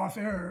talking about off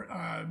air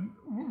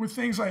with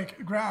things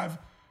like Grav.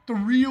 The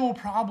real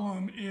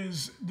problem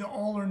is the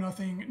all or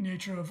nothing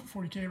nature of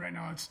 40k right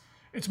now.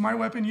 It's my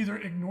weapon either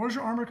ignores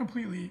your armor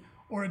completely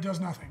or it does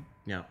nothing.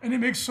 Yeah. And it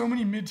makes so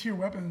many mid-tier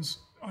weapons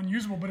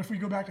unusable. But if we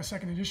go back to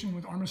 2nd edition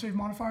with armor save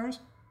modifiers,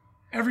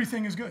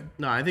 everything is good.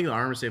 No, I think the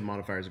armor save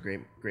modifier is a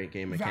great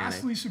game mechanic.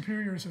 Vastly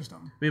superior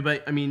system.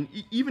 But I mean,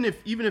 even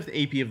if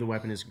the AP of the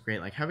weapon is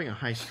great, like having a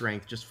high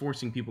strength, just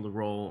forcing people to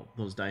roll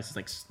those dice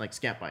is like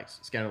scat bikes,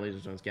 scatter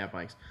lasers on scat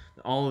bikes.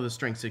 All of the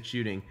strength 6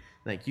 shooting,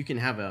 like you can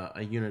have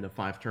a unit of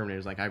 5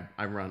 Terminators. Like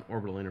I've run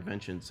Orbital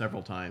Intervention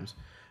several times,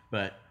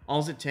 but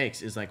all it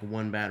takes is like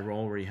one bad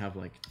roll where you have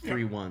like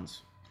 3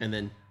 ones, and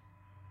then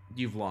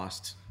you've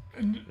lost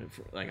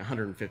like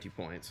 150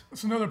 points.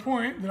 That's another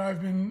point that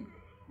I've been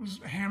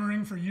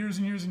hammering for years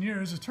and years and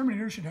years is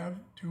Terminator should have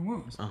 2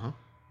 wounds.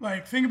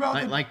 Like think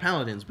about like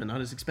Paladins, but not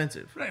as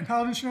expensive. Right, and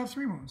Paladins should have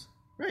 3 wounds.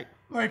 Right.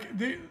 Like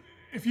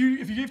if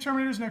you gave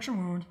Terminators an extra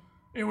wound,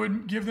 it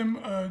would give them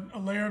a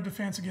layer of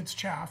defense against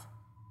chaff.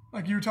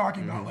 Like you were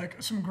talking about,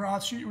 like some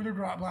grots shoot you with their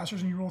grot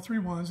blasters, and you roll 3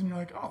 ones, and you're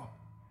like, oh.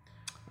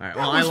 All right.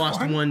 Well, I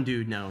lost 1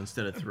 dude now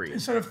instead of 3.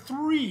 Instead of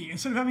 3,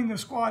 instead of having the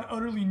squad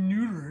utterly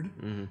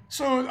neutered.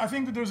 So I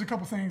think that there's a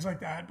couple things like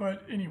that.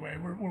 But anyway,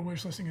 we're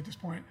wish listing at this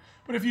point.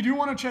 But if you do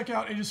want to check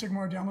out Age of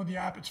Sigmar, download the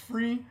app. It's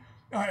free.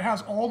 It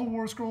has all the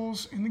war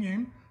scrolls in the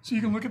game, so you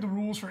can look at the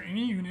rules for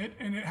any unit,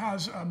 and it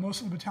has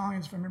most of the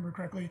battalions, if I remember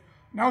correctly.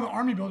 Now the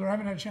army builder, I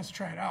haven't had a chance to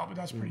try it out, but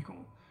that's pretty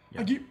cool.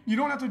 Yep. Like you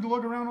don't have to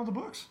lug around all the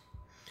books.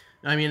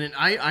 I mean,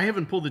 I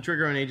haven't pulled the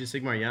trigger on Age of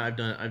Sigmar yet.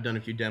 I've done a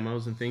few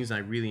demos and things. I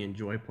really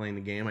enjoy playing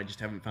the game. I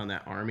just haven't found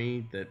that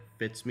army that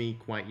fits me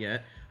quite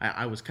yet.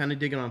 I was kind of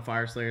digging on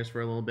Fire Slayers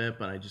for a little bit,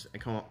 but I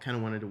kind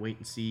of wanted to wait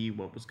and see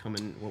what was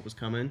coming.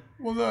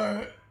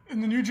 Well,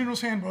 in the new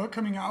General's Handbook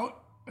coming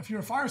out, if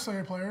you're a Fire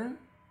Slayer player,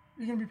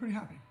 you're gonna be pretty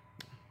happy.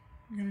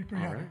 You're gonna be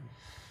pretty happy. Right.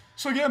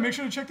 So yeah, make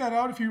sure to check that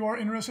out if you are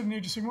interested in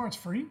Age of Sigmar. It's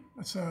free.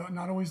 That's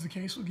not always the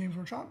case with Games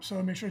Workshop, so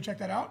make sure to check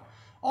that out.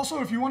 Also,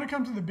 if you want to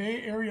come to the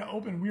Bay Area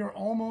Open, we are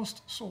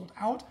almost sold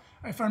out.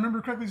 If I remember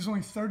correctly, there's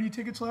only 30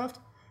 tickets left,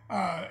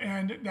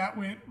 and that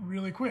went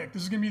really quick.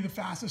 This is going to be the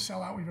fastest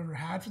sellout we've ever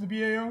had for the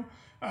BAO.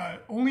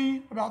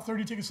 Only about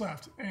 30 tickets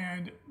left,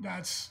 and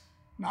that's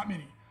not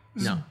many.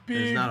 This is big.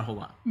 There's not a whole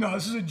lot. No,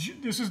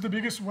 this is the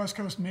biggest West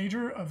Coast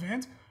major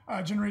event.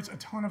 Generates a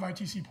ton of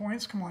ITC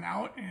points. Come on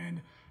out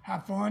and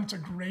have fun. It's a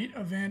great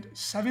event.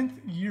 7th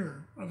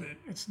year of it.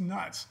 It's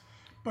nuts.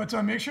 But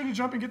make sure to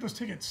jump and get those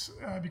tickets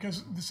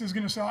because this is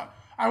going to sell out.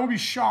 I will be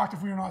shocked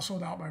if we are not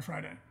sold out by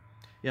Friday.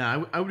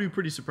 Yeah, I would be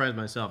pretty surprised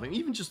myself. And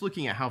even just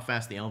looking at how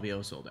fast the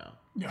LVO sold out.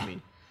 Yeah, I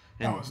mean,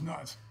 that was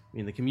nuts. I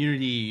mean, the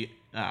community.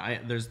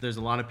 There's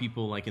a lot of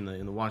people like in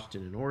the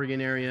Washington and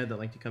Oregon area that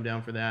like to come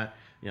down for that.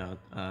 You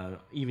know,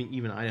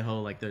 even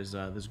Idaho. Like there's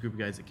a group of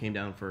guys that came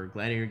down for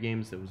Gladiator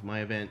Games. That was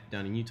my event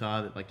down in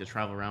Utah. That like to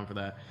travel around for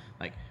that.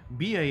 Like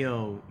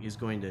BAO is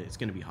going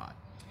to be hot.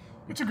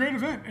 It's a great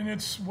event, and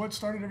it's what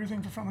started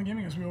everything for Frontline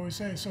Gaming, as we always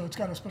say. So it's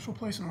got a special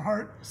place in our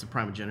heart. It's the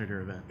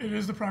primogenitor event. It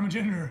is the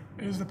primogenitor.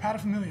 It is the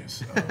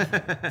paterfamilias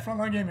of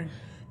Frontline Gaming.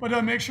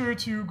 But make sure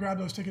to grab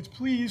those tickets,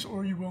 please,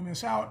 or you will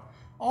miss out.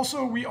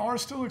 Also, we are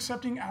still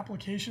accepting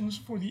applications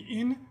for the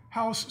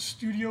in-house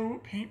studio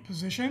paint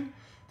position.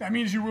 That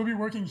means you will be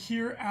working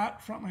here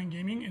at Frontline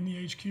Gaming in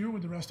the HQ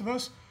with the rest of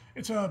us.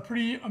 It's a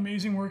pretty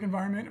amazing work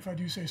environment, if I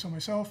do say so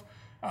myself.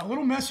 A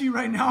little messy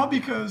right now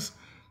because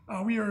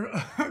we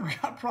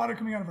got product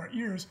coming out of our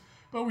ears,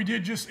 but we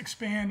did just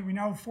expand. We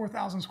now have a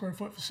 4,000 square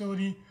foot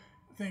facility.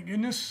 Thank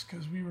goodness,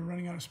 because we were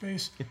running out of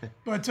space.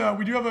 But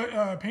we do have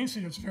a paint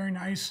studio. It's very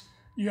nice.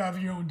 You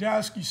have your own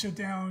desk. You sit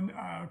down,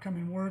 come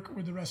and work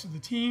with the rest of the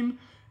team.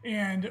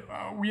 And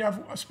we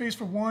have a space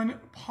for one,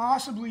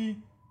 possibly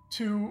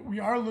two. We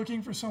are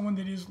looking for someone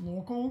that is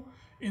local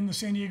in the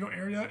San Diego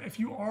area. If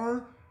you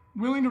are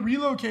willing to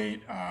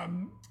relocate,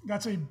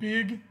 that's a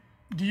big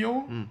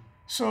deal.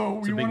 So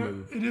we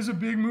want to. It is a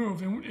big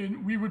move,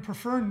 and we would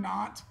prefer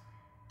not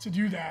to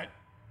do that.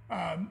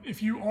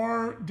 If you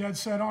are dead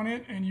set on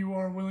it and you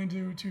are willing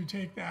to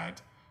take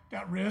that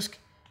risk,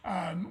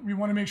 we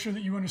want to make sure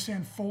that you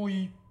understand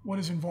fully what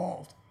is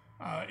involved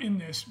in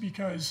this,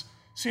 because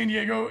San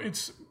Diego,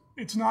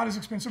 it's not as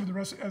expensive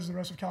as the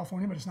rest of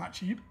California, but it's not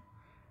cheap.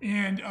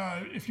 And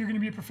if you're going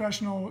to be a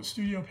professional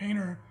studio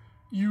painter,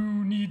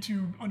 you need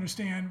to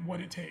understand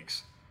what it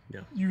takes.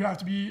 Yeah.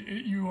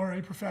 You are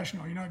a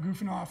professional. You're not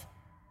goofing off.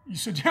 You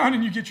sit down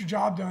and you get your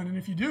job done, and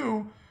if you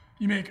do,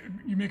 you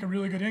make a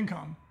really good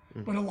income.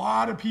 But a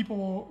lot of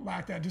people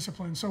lack that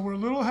discipline, so we're a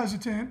little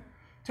hesitant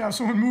to have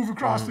someone move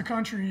across the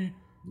country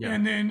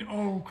and then,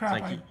 oh crap!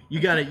 Like you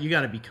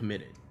gotta be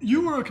committed.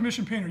 You are a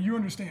commissioned painter. You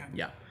understand.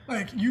 Yeah.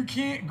 Like you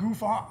can't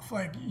goof off.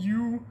 Like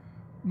you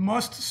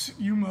must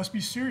be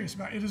serious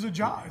about it. It is a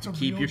job. It's a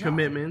keep real your job.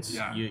 commitments.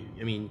 Yeah.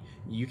 I mean,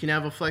 you can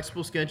have a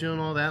flexible schedule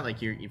and all that.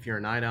 Like if you're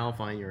a night owl,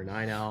 fine. You're a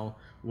night owl,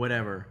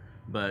 whatever.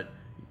 But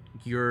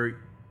your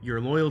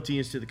loyalty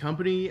is to the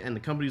company, and the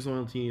company's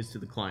loyalty is to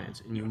the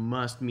clients, and you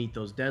must meet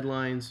those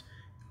deadlines,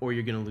 or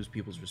you're going to lose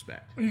people's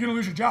respect. Or you're going to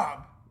lose your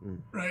job,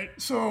 right?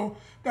 So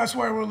that's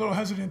why we're a little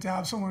hesitant to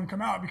have someone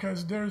come out,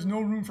 because there's no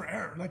room for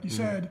error. Like you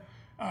said,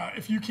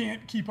 if you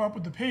can't keep up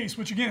with the pace,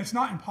 which again, it's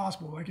not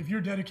impossible. Like if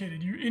you're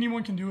dedicated,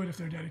 anyone can do it if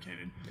they're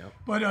dedicated. Yep.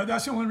 But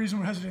that's the only reason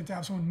we're hesitant to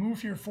have someone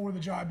move here for the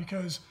job,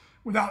 because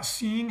without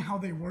seeing how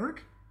they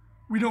work,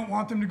 we don't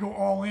want them to go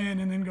all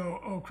in and then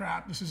go, oh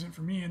crap, this isn't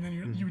for me, and then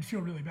you would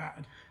feel really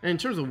bad. And in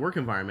terms of work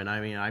environment,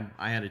 I mean,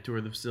 I had a tour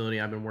of the facility.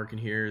 I've been working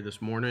here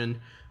this morning,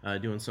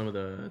 doing some of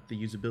the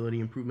usability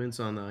improvements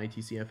on the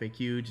ITC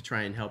FAQ to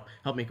try and help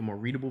make it more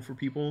readable for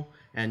people.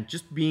 And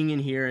just being in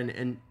here,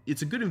 and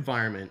it's a good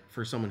environment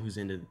for someone who's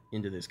into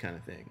this kind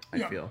of thing,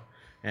 I feel.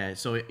 And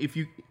so if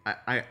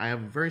I have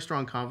very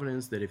strong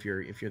confidence that if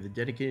you're the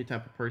dedicated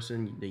type of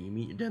person, that you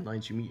meet your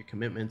deadlines, you meet your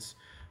commitments,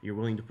 you're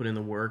willing to put in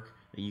the work,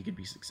 that you could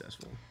be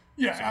successful.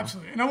 Yeah,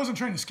 absolutely. And I wasn't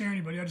trying to scare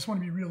anybody. I just want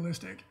to be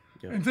realistic.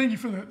 Yeah. And thank you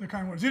for the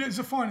kind words. It's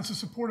a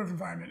supportive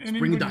environment. And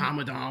bring the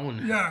hammer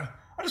down. Yeah.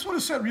 I just want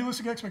to set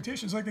realistic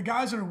expectations. Like the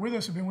guys that are with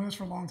us have been with us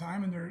for a long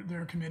time, and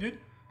they're committed.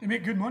 They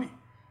make good money.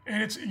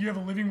 And you have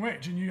a living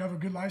wage, and you have a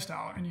good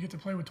lifestyle, and you get to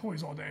play with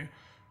toys all day.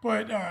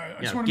 But I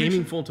just want to gaming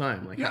make sure, full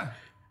time.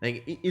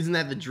 Like isn't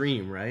that the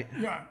dream, right?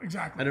 Yeah,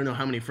 exactly. I don't know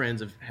how many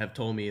friends have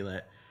told me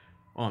that,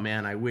 oh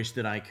man, I wish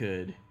that I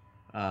could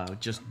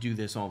just do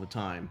this all the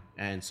time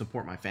and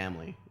support my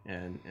family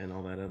and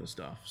all that other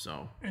stuff.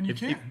 So and you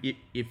can.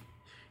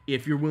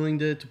 If you're willing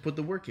to put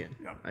the work in,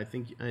 yep. I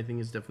think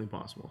it's definitely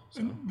possible. So.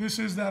 And this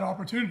is that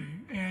opportunity,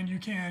 and you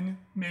can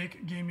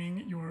make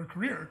gaming your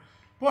career.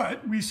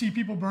 But we see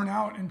people burn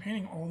out in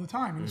painting all the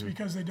time, and it's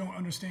because they don't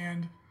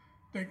understand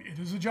that it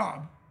is a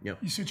job. Yep.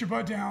 You sit your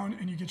butt down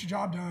and you get your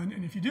job done,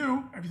 and if you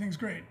do, everything's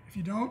great. If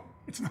you don't,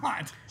 it's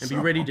not. And be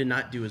ready to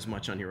not do as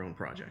much on your own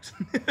projects.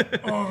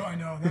 Oh, I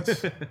know.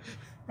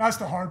 That's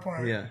the hard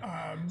part.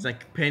 Yeah. It's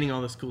like painting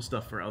all this cool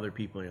stuff for other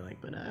people. You're like,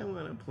 but I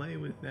want to play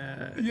with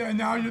that. Yeah.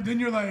 Now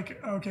you're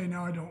like, okay,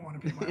 now I don't want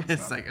to paint my own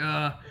It's stuff. like,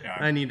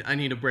 I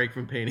need a break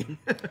from painting.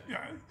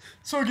 Yeah.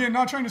 So again,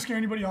 not trying to scare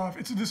anybody off.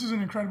 This is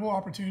an incredible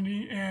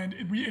opportunity, and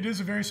it is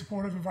a very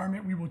supportive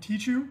environment. We will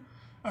teach you.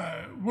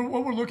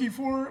 What we're looking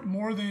for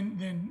more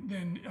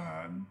than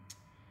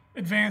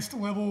advanced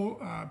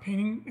level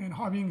painting and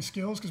hobbying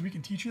skills, because we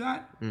can teach you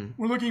that.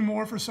 We're looking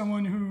more for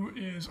someone who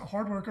is a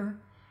hard worker,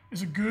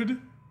 is a good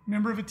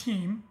member of a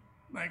team,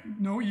 like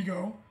no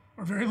ego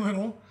or very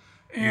little,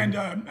 and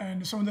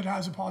someone that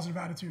has a positive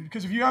attitude.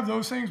 Because if you have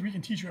those things, we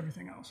can teach you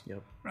everything else.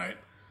 Yep. Right.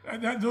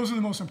 Those are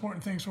the most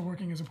important things for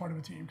working as a part of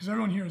a team, because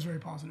everyone here is very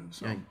positive.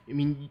 So. Yeah, I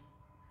mean,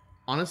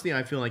 honestly,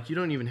 I feel like you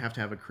don't even have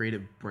to have a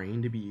creative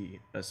brain to be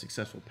a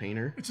successful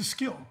painter. It's a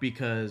skill.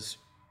 Because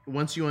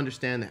once you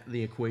understand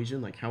the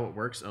equation, like how it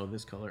works,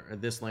 this color or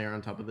this layer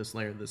on top of this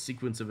layer, the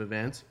sequence of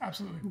events,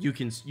 Absolutely. you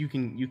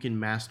can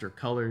master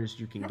colors.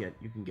 You can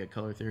get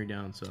color theory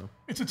down. So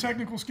it's a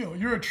technical skill.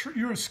 You're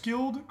a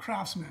skilled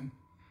craftsman,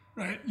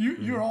 right?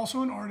 You're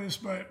also an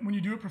artist, but when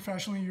you do it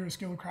professionally, you're a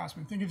skilled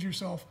craftsman. Think of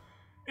yourself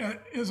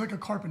as like a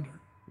carpenter,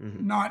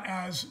 not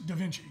as Da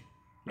Vinci.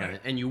 Right. Yeah,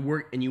 and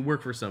you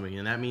work for somebody,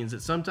 and that means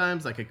that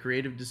sometimes like a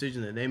creative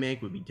decision that they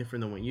make would be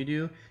different than what you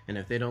do, and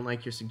if they don't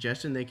like your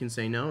suggestion, they can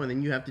say no, and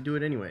then you have to do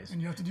it anyways.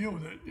 And you have to deal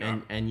with it. Yeah.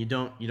 And you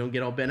don't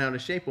get all bent out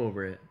of shape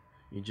over it.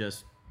 You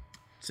just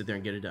sit there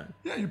and get it done.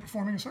 Yeah, you're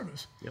performing a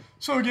service. Yep.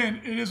 So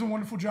again, it is a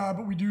wonderful job,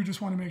 but we do just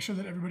want to make sure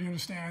that everybody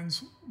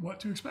understands what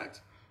to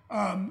expect.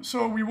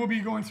 So we will be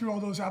going through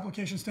all those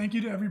applications. Thank you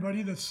to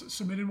everybody that's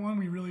submitted one.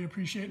 We really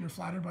appreciate and are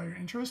flattered by your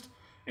interest.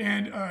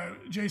 And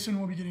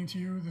Jason will be getting to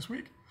you this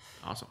week.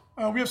 Awesome.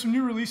 We have some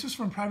new releases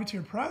from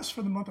Privateer Press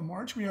for the month of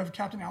March. We have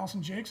Captain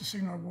Allison Jakes, a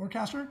Signar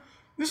Warcaster.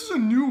 This is a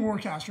new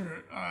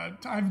Warcaster.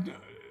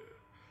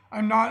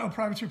 I'm not a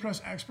Privateer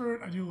Press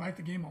expert. I do like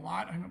the game a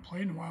lot. I haven't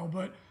played in a while,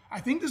 but I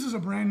think this is a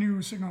brand new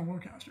Signar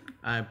Warcaster.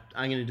 I'm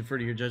going to defer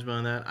to your judgment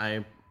on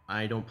that.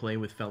 I don't play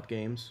with felt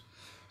games.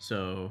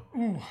 So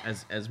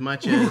as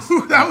much as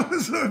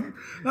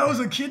that was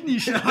a kidney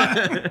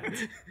shot.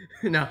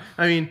 No,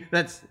 I mean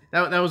that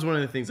was one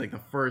of the things, like the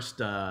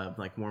first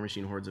like War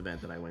Machine Hordes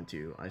event that I went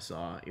to. I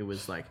saw it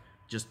was like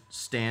just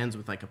stands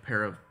with like a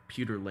pair of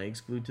pewter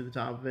legs glued to the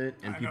top of it,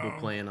 and people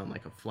playing on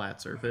like a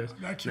flat surface.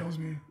 That kills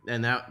me.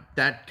 And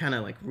that kind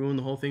of like ruined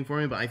the whole thing for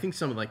me. But I think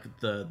some of like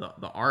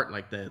the art,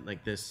 like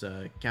this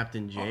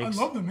Captain Jakes.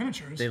 I love the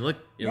miniatures. It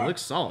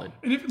looks solid.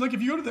 And if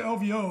you go to the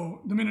LVO,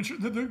 the miniature,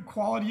 the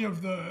quality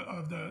of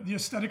the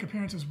aesthetic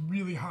appearance is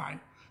really high.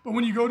 But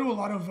when you go to a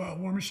lot of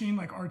War Machine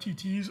like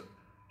RTTs,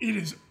 it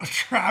is a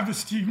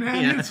travesty,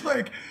 man. Yeah. It's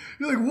like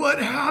you're like,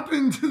 what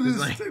happened to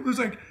this thing? It was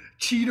like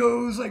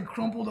Cheetos like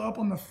crumpled up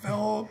on the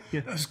felt.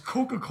 There's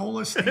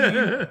Coca-Cola stain.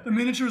 The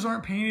miniatures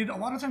aren't painted. A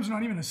lot of times they're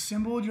not even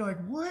assembled. You're like,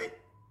 what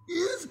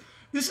is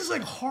this? Is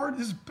like hard.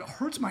 This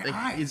hurts my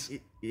eyes.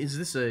 Is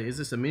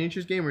this a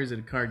miniatures game or is it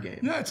a card game?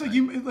 Yeah, it's like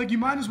you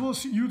might as well.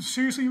 You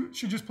seriously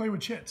should just play with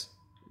chits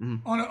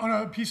on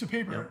a piece of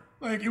paper. Yep.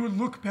 Like it would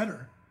look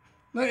better,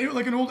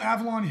 like an old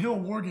Avalon Hill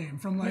war game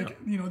from the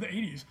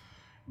 80s.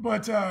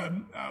 But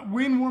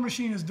when War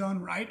Machine is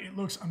done right, it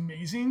looks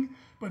amazing.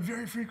 But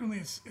very frequently,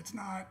 it's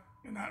not,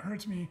 and that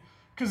hurts me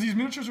because these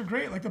miniatures are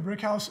great. Like the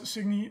Brickhouse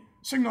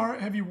Signar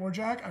Heavy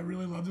Warjack, I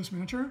really love this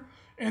miniature.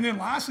 And then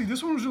lastly,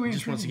 this one was really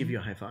just intriguing. Wants to give you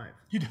a high five.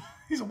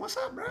 He's like, "What's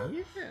up, bro?"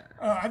 Yeah.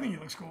 I think he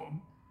looks cool.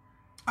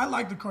 I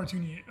like the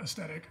cartoony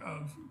aesthetic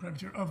of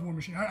War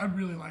Machine. I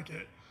really like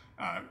it.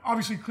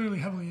 Obviously, clearly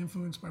heavily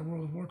influenced by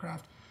World of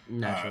Warcraft.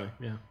 Naturally,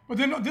 yeah. But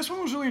then this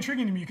one was really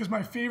intriguing to me because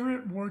my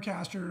favorite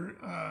Warcaster,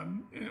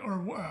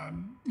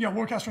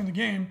 Warcaster in the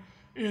game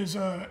is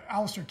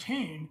Alistair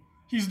Kane.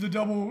 He's the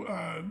double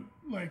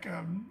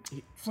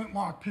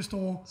flintlock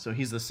pistol. So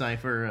he's the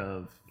Cypher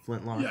of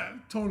Flintlock. Yeah,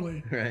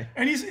 totally. Right.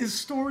 And his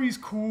story's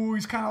cool.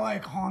 He's kind of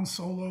like Han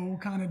Solo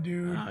kind of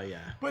dude. Oh yeah.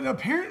 But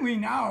apparently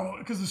now,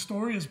 because the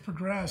story has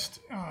progressed,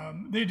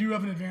 they do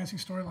have an advancing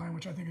storyline,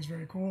 which I think is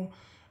very cool.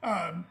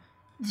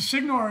 The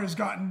Signar has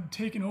gotten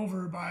taken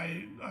over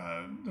by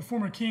the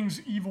former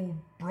king's evil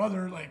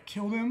brother, like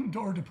killed him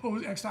or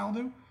deposed, exiled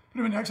him, put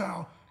him in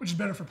exile, which is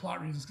better for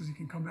plot reasons because he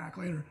can come back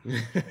later.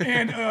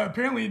 And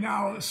apparently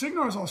now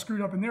Signar is all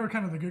screwed up and they were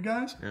kind of the good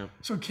guys. Yep.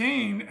 So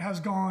Kane has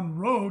gone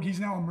rogue.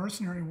 He's now a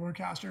mercenary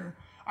warcaster.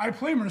 I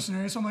play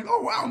mercenary, so I'm like,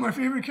 oh wow, my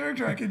favorite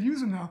character. I could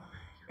use him now.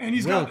 And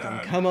he's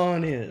come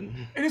on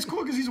in. And it's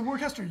cool because he's a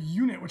Warcaster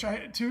unit, which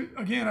you've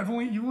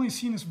only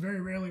seen this very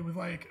rarely with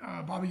like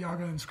Baba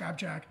Yaga and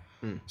Scrapjack.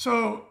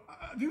 So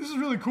I think this is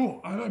really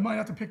cool. I might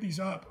have to pick these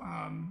up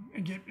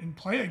and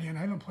play again. I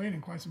haven't played in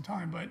quite some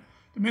time, but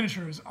the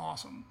miniature is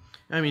awesome.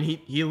 I mean,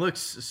 he looks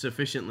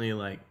sufficiently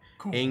like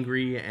cool.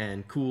 Angry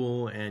and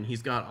cool, and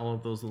he's got all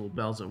of those little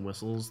bells and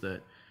whistles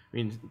that, I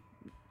mean,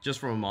 just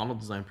from a model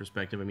design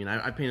perspective, I mean,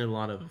 I painted a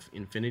lot of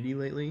Infinity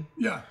lately.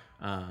 Yeah.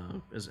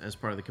 As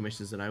part of the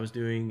commissions that I was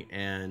doing,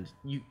 and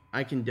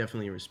I can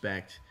definitely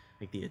respect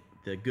like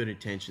the good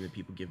attention that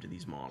people give to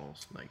these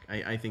models. Like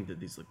I think that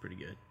these look pretty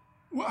good.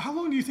 Well, how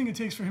long do you think it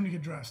takes for him to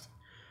get dressed?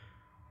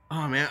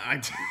 Oh man,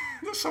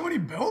 There's so many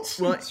belts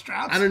well, and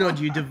straps. I don't know.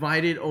 Do you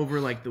divide it over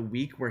like the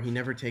week where he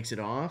never takes it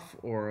off,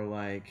 or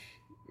like?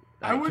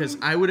 Because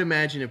I would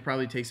imagine it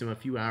probably takes him a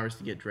few hours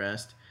to get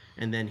dressed,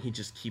 and then he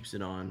just keeps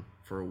it on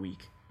for a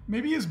week.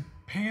 Maybe his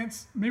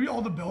pants, maybe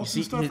all the belts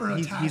and stuff are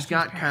attached. He's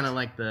got to his kind of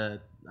pants.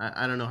 like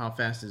I don't know how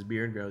fast his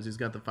beard grows. He's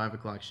got the 5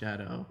 o'clock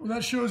shadow. Well,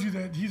 that shows you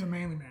that he's a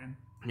manly man.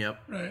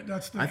 Yep. Right.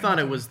 That's the. I thought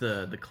it was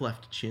the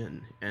cleft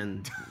chin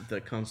and the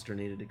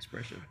consternated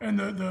expression. And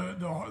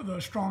the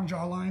strong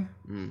jawline.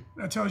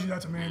 That tells you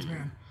that's a man's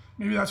man.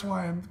 Maybe that's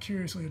why I'm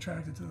curiously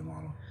attracted to the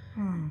model.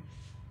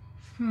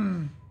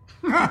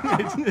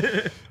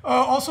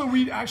 Also,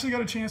 we actually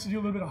got a chance to do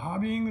a little bit of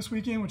hobbying this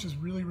weekend, which is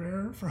really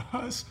rare for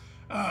us.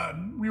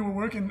 We were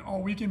working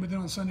all weekend, but then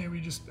on Sunday,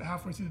 we just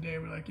halfway through the day,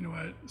 we're like, you know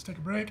what, let's take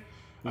a break.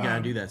 You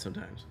gotta do that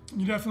sometimes.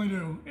 You definitely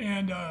do.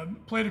 And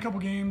played a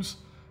couple games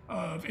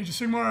of Age of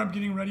Sigmar. I'm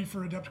getting ready for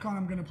Adepticon.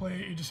 I'm going to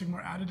play Age of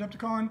Sigmar at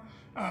Adepticon.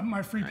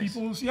 My Free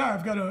Peoples. Yeah,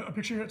 I've got a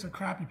picture here. It's a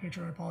crappy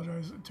picture. I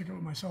apologize. I took it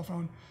with my cell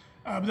phone.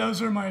 But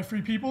those are my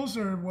Free Peoples.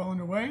 They're well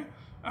underway.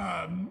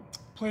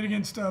 Played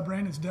against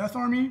Brandon's Death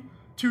Army.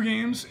 2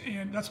 games.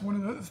 And that's one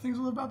of the things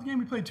I love about the game.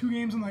 We played 2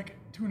 games in like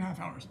 2.5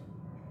 hours.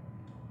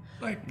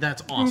 Like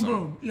that's awesome.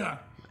 Boom, boom. Yeah.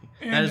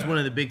 And, that is one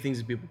of the big things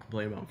that people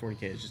complain about in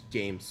 40K is just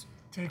games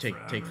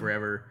take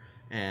forever.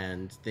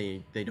 And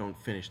they don't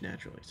finish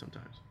naturally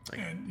sometimes. Like,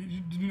 and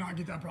you do not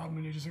get that problem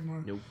in Age of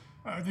Sigmar. Nope.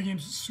 The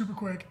game's super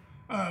quick.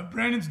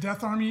 Brandon's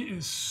Death Army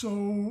is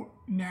so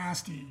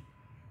nasty.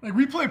 Like,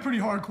 we play pretty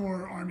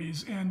hardcore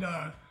armies, and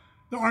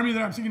the army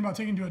that I'm thinking about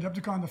taking to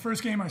Adepticon, the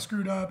first game I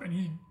screwed up, and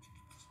he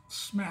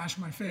smashed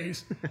my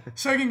face.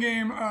 Second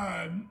game,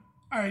 I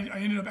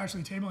ended up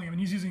actually tabling him,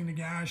 and he's using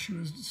Nagash, who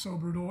is so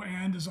brutal,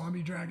 and a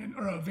zombie dragon,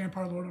 or a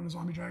vampire lord on a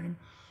zombie dragon.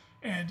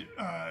 And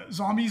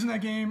zombies in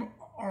that game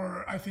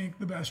are, I think,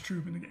 the best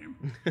troop in the game.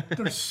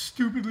 They're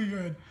stupidly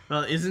good.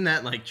 Well, isn't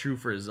that like true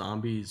for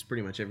zombies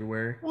pretty much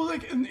everywhere? Well,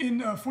 like in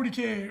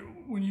 40K,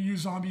 when you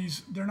use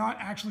zombies, they're not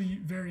actually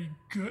very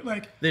good.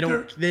 Like they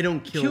don't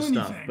kill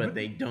stuff, anything, but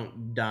they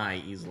don't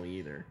die easily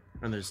either.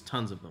 And there's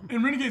tons of them.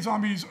 And Renegade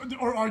zombies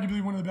are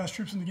arguably one of the best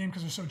troops in the game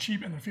because they're so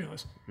cheap and they're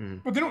fearless.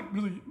 But they don't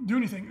really do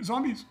anything.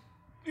 Zombies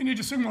in Age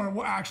of Sigmar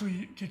will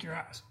actually kick your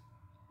ass.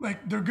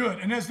 Like, they're good.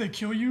 And as they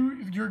kill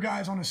you, your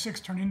guys on a 6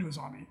 turn into a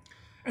zombie.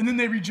 And then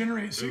they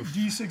regenerate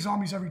D6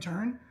 zombies every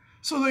turn.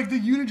 So, like, the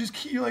unit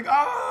just, you're like,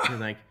 ah! You're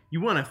like,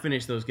 you want to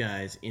finish those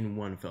guys in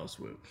one fell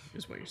swoop,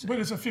 is what you're saying. But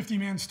it's a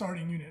 50-man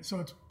starting unit, so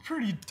it's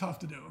pretty tough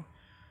to do.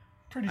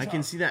 Pretty tough. I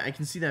can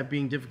see that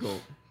being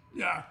difficult.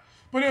 Yeah.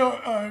 But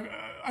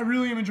I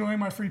really am enjoying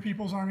my Free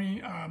People's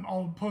Army.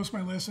 I'll post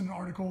my list in an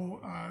article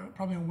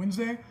probably on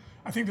Wednesday.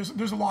 I think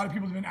there's a lot of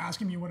people that have been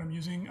asking me what I'm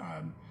using.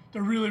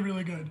 They're really,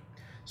 really good.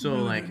 So,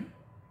 really like... good.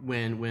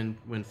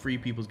 When Free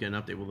Peoples get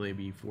an update, will they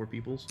be 4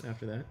 Peoples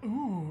after that?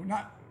 Ooh,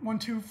 not 1,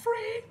 2,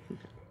 free.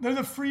 They're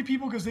the Free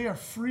People because they are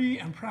free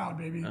and proud,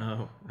 baby.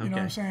 Oh, okay. You know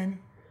what I'm saying?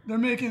 They're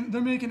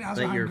making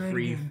Azrael Let your great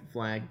free again.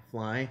 flag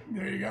fly.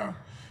 There you go.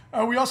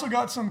 We also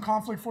got some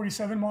Conflict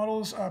 47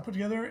 models put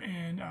together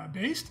and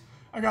based.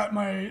 I got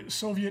my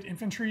Soviet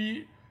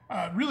infantry.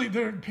 Really,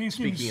 their paint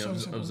scheme is so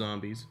simple. Of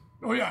zombies.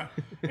 Oh yeah,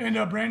 and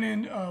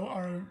Brandon,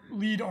 our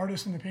lead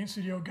artist in the paint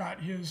studio,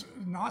 got his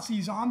Nazi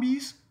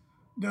zombies.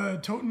 The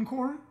Toten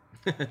Corps.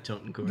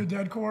 Toten Corps. The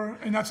Dead Corps.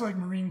 And that's like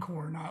Marine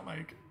Corps, not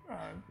like...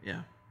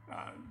 yeah.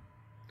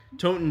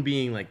 Toten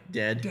being like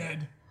dead.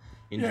 Dead.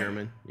 In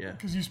German, yeah.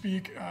 Because you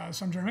speak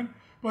some German.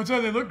 But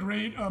they look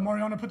great.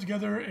 Mariana put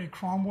together a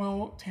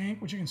Cromwell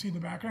tank, which you can see in the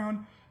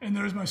background. And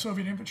there's my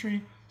Soviet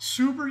infantry.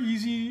 Super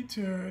easy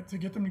to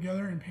get them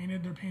together and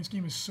painted. Their paint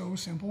scheme is so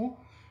simple.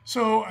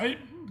 So I'm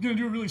going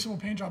to do a really simple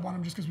paint job on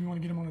them just because we want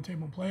to get them on the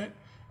table and play it.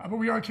 But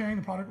we are carrying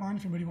the product line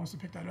if anybody wants to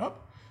pick that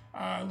up.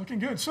 Looking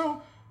good.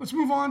 So let's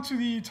move on to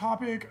the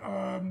topic,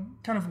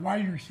 kind of why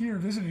you're here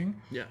visiting.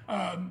 Yeah.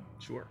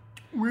 Sure.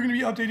 We're going to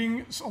be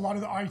updating a lot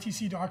of the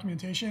ITC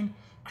documentation.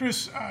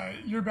 Chris,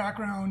 your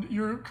background,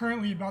 you're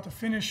currently about to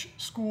finish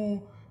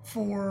school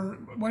for,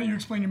 why don't you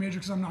explain your major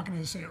because I'm not going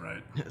to say it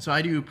right. So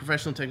I do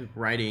professional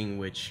technical writing,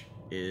 which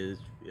is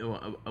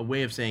a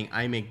way of saying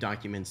I make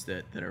documents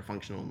that are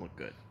functional and look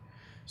good.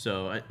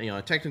 So,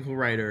 a technical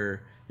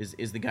writer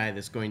is the guy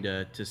that's going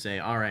to say,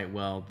 all right,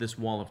 well, this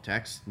wall of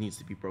text needs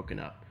to be broken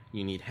up.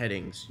 You need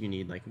headings. You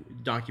need like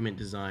document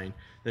design.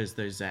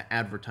 There's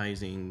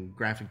advertising,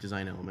 graphic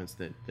design elements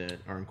that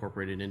are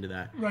incorporated into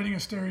that. Writing a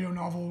stereo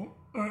novel,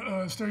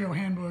 a stereo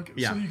handbook,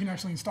 so you can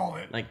actually install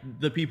it. Like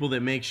the people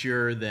that make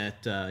sure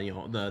that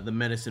the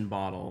medicine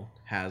bottle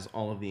has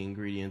all of the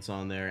ingredients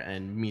on there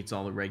and meets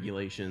all the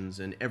regulations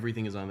and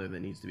everything is on there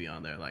that needs to be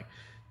on there. Like,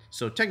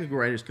 so technical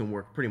writers can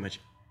work pretty much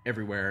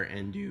everywhere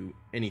and do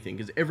anything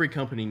because every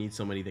company needs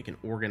somebody that can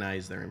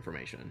organize their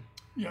information.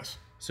 Yes.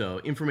 So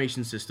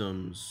information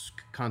systems,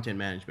 content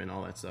management,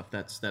 all that stuff.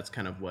 That's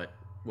kind of what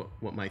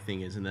my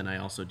thing is. And then I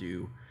also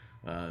do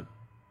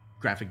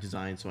graphic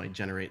design. So I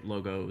generate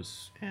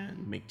logos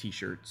and make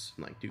T-shirts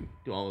and like do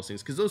all those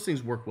things because those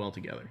things work well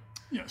together.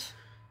 Yes.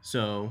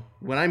 So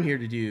what I'm here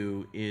to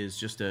do is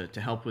just to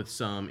help with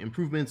some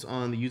improvements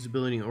on the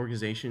usability and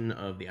organization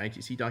of the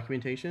ITC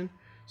documentation.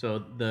 So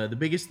the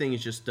biggest thing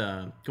is just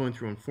going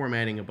through and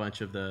formatting a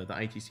bunch of the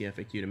ITC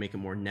FAQ to make it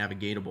more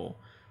navigatable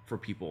for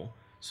people,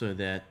 so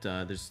that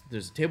there's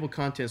a table of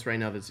contents right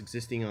now that's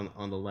existing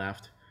on the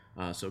left.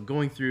 So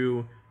going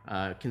through,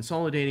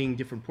 consolidating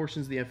different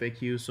portions of the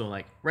FAQ. So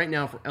like right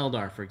now for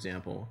Eldar, for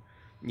example,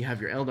 you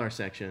have your Eldar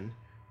section,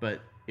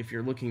 but if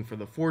you're looking for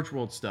the Forge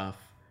World stuff,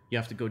 you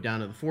have to go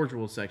down to the Forge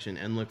World section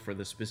and look for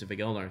the specific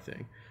Eldar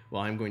thing.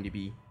 Well, I'm going to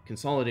be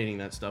consolidating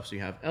that stuff, so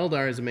you have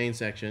Eldar as a main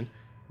section,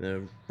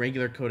 the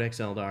regular Codex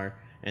Eldar,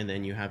 and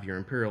then you have your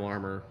Imperial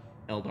Armor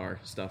Eldar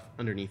stuff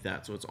underneath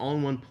that. So it's all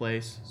in one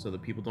place, so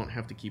that people don't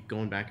have to keep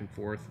going back and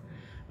forth.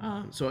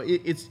 So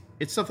it's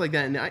stuff like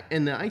that,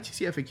 and the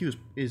ITC FAQ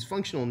is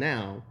functional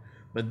now,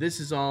 but this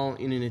is all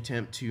in an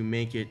attempt to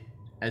make it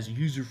as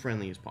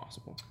user-friendly as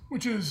possible.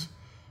 Which is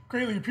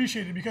greatly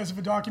appreciated, because if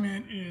a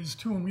document is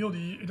too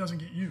unwieldy, it doesn't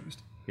get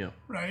used. Yeah.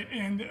 Right.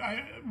 And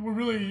we're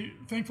really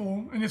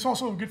thankful, and it's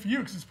also good for you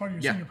because it's part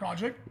of your senior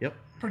project. Yep.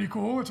 Pretty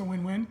cool. It's a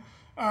win-win.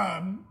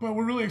 But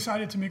we're really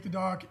excited to make the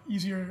doc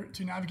easier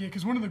to navigate,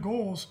 because one of the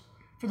goals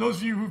for those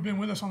of you who've been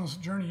with us on this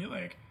journey,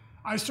 like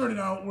I started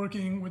out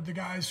working with the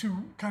guys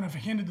who kind of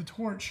handed the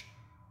torch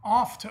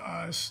off to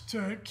us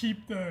to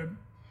keep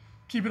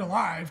it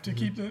alive, to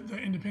keep the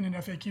independent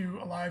FAQ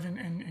alive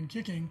and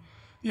kicking.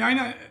 The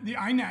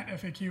INAT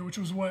FAQ, which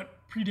was what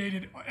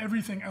predated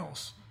everything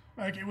else.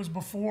 Like it was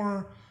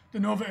before the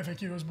Nova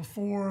FAQ, it was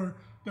before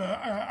the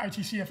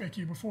ITC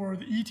FAQ, before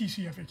the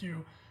ETC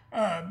FAQ.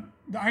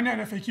 The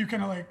INAT FAQ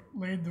kind of like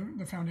laid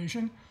the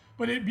foundation,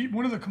 but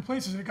one of the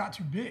complaints is that it got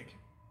too big.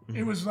 Mm-hmm.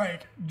 It was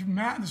like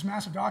this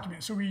massive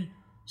document. So we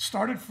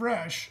started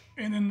fresh,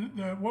 and then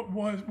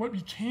what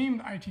became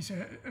the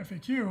ITC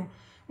FAQ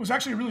was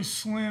actually a really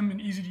slim and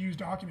easy to use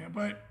document,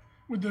 but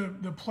with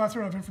the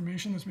plethora of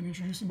information that's been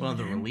introduced into the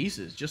game.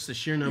 Releases, just the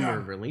sheer number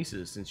of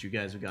releases since you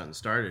guys have gotten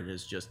started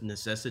has just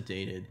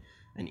necessitated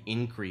an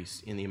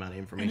increase in the amount of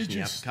information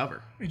you have to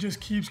cover. It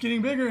just keeps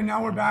getting bigger, and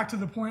now we're back to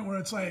the point where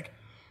it's like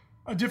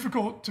a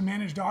difficult to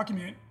manage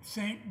document.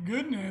 Thank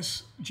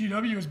goodness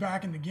GW is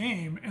back in the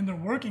game, and they're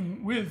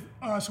working with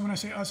us. When I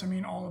say us, I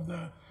mean all of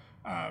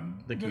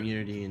the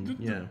community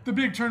and the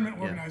big tournament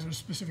organizers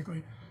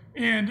specifically.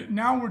 And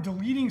now we're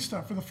deleting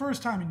stuff for the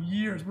first time in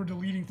years. We're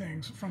deleting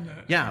things from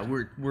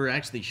the we're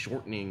actually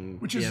shortening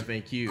the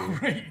FAQ.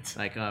 Great.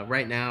 Like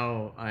right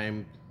now,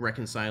 I'm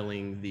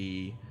reconciling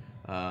the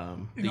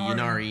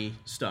Inari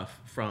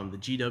stuff from the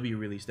GW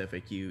released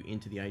FAQ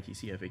into the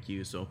ITC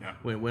FAQ. So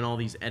when all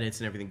these edits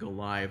and everything go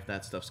live,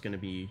 that stuff's going to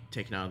be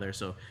taken out of there.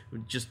 So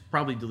just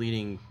probably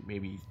deleting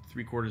maybe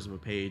 3/4 of a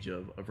page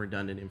of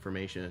redundant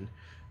information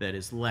that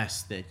is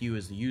less that you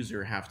as the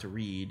user have to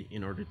read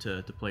in order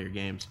to play your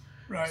games.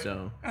 Right.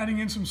 So adding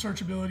in some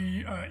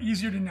searchability,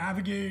 easier to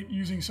navigate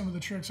using some of the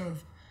tricks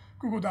of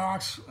Google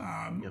Docs.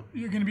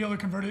 You're going to be able to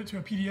convert it to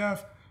a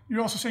PDF.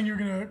 You're also saying you're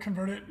going to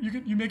convert it. You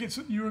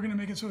were going to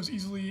make it so it's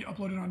easily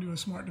uploaded onto a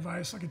smart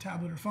device like a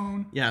tablet or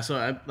phone. Yeah.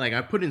 So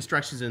I put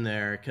instructions in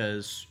there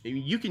because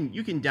you can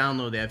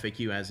download the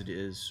FAQ as it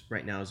is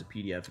right now as a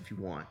PDF if you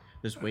want.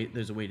 There's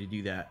a way to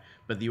do that,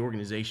 but the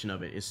organization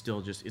of it is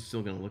still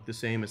going to look the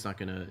same. It's not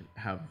going to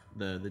have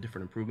the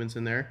different improvements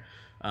in there.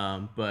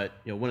 But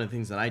one of the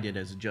things that I did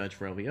as a judge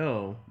for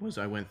LVO was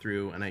I went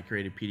through and I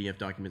created PDF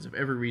documents of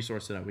every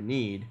resource that I would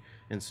need.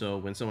 And so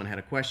when someone had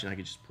a question, I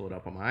could just pull it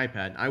up on my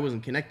iPad. I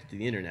wasn't connected to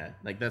the internet.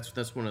 Like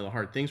that's one of the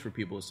hard things for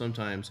people is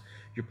sometimes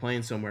you're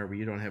playing somewhere where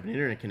you don't have an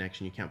internet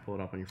connection, you can't pull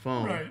it up on your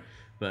phone. Right.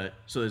 But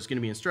so there's going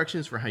to be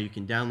instructions for how you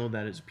can download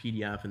that as a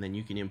PDF, and then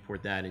you can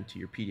import that into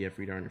your PDF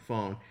reader on your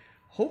phone.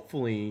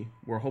 Hopefully,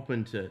 we're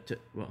hoping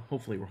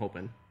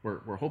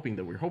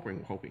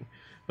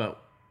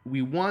but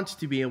we want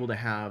to be able to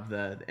have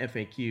the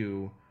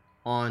FAQ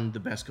on the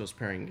Best Coast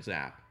Pairings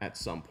app at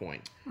some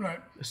point. Right.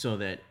 So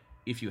that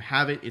if you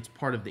have it, it's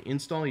part of the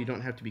install. You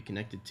don't have to be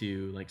connected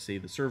to, like, say,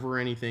 the server or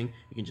anything.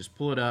 You can just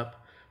pull the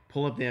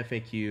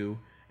FAQ,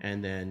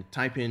 and then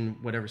type in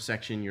whatever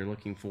section you're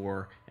looking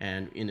for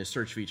and in a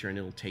search feature, and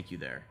it'll take you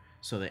there,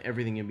 so that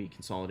everything can be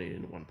consolidated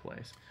into one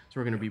place. So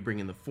we're going to be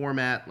bringing the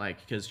format,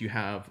 because you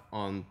have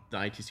on the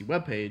ITC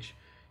webpage,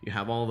 you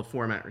have all the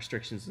format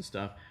restrictions and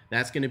stuff.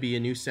 That's going to be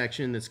a new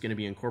section that's going to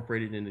be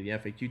incorporated into the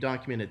FAQ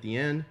document at the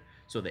end,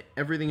 so that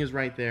everything is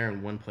right there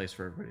in one place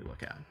for everybody to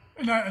look at.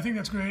 And I think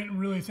that's great, and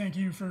really thank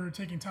you for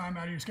taking time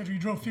out of your schedule. You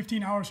drove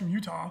 15 hours from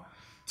Utah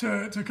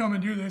to come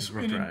and do this.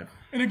 Rough drive.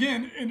 And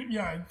again,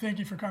 thank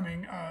you for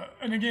coming.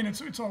 And again,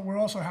 we're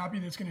also happy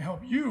that it's going to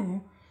help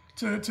you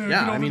to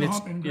get over the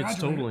hump and graduate.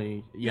 It's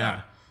totally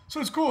So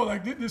it's cool.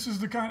 Like this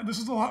is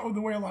a lot of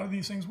the way a lot of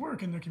these things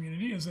work in the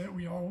community, is that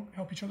we all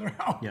help each other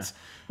out. Yeah.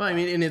 Well, I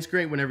mean, and it's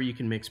great whenever you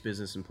can mix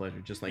business and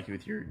pleasure, just like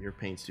with your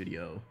paint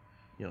studio,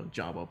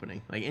 job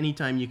opening. Like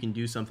anytime you can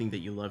do something that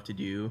you love to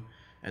do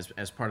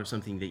as part of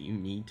something that you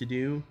need to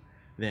do,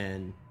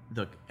 then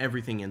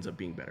everything ends up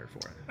being better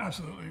for it.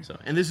 Absolutely. So,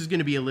 and this is going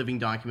to be a living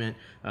document.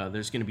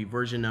 There's going to be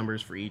version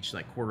numbers for each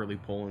like quarterly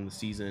poll in the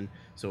season.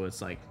 So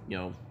it's like,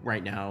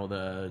 right now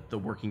the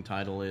working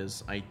title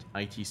is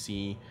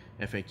ITC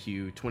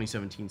FAQ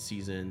 2017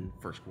 season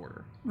first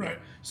quarter. Right.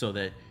 So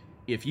that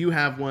if you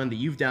have one that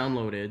you've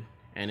downloaded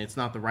and it's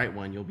not the right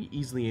one, you'll be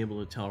easily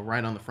able to tell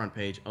right on the front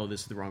page, oh,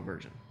 this is the wrong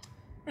version.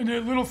 And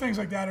the little things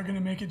like that are going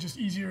to make it just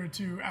easier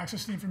to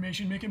access the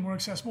information, make it more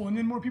accessible, and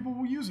then more people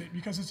will use it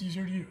because it's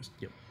easier to use.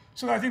 Yep.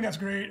 So I think that's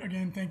great.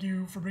 Again, thank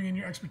you for bringing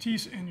your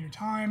expertise and your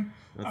time.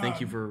 Well,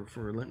 thank you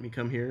for letting me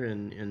come here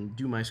and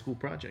do my school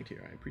project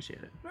here. I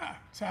appreciate it.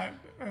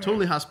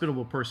 Totally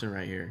hospitable person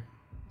right here.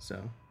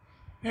 So.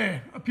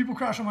 Hey, people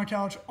crash on my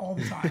couch all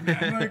the time,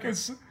 man. Like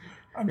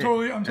I'm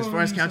totally. As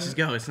far as couches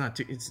go, it's not.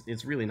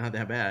 It's really not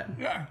that bad.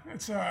 Yeah,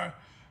 it's.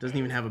 Doesn't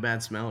even have a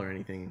bad smell or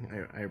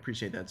anything. I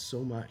appreciate that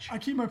so much. I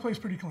keep my place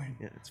pretty clean.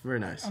 Yeah, it's very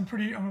nice. I'm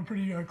a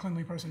pretty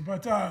cleanly person.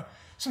 But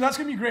so that's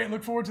gonna be great.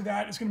 Look forward to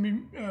that. It's gonna be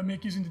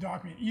make using the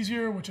document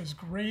easier, which is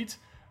great.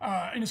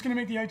 And it's going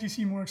to make the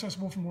ITC more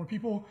accessible for more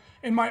people.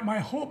 And my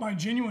hope, my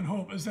genuine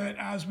hope, is that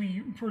as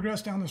we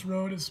progress down this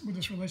road with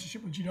this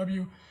relationship with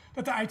GW,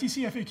 that the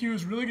ITC FAQ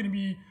is really going to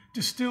be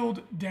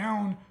distilled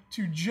down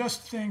to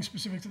just things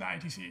specific to the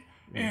ITC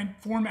and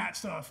format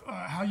stuff,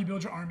 how you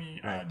build your army.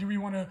 Do we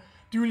want to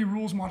do any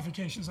rules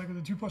modifications like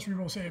with the 2+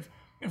 reroll save?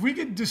 If we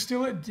could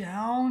distill it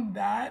down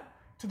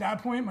to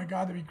that point, my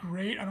God, that'd be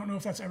great. I don't know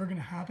if that's ever going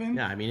to happen.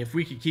 Yeah, I mean, if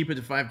we could keep it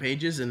to 5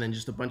 pages and then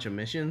just a bunch of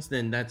missions,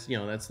 then that's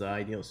the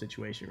ideal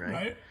situation, right?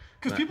 Right?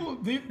 Because people,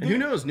 who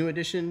knows? New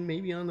edition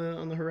maybe on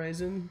the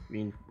horizon. I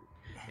mean,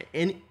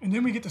 and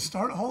then we get to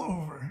start all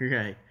over.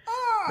 Right.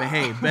 But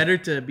hey, better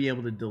to be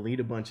able to delete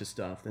a bunch of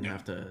stuff than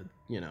have to,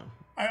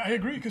 I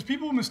agree, because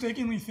people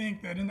mistakenly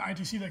think that in the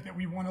ITC that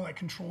we want to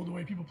control the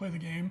way people play the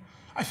game.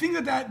 I think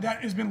that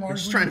has been largely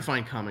just trying to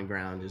find common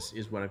ground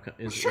is what I've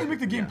trying to make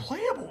the game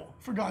playable,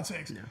 for God's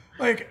sakes.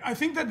 Yeah. I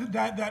think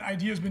that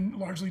idea has been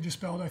largely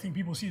dispelled. I think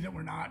people see that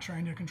we're not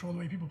trying to control the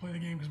way people play the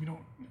game because we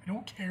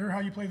don't care how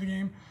you play the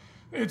game.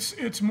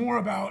 It's more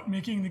about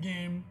making the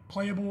game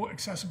playable,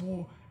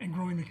 accessible, and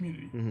growing the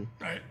community,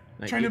 right?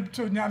 Trying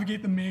to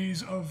navigate the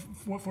maze of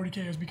what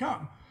 40K has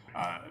become.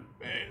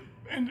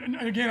 And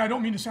again, I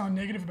don't mean to sound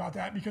negative about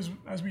that because,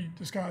 as we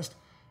discussed,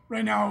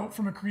 right now,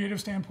 from a creative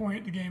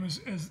standpoint, the game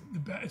is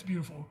it's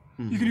beautiful.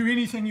 You can do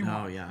anything you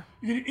want. Oh, yeah.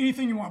 You can do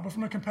anything you want, but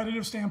from a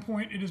competitive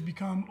standpoint, it has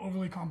become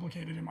overly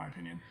complicated, in my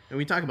opinion. And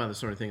we talk about this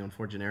sort of thing on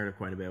Forge Narrative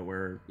quite a bit,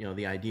 where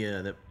the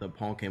idea that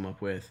Paul came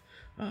up with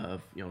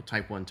of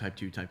Type 1, Type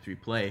 2, Type 3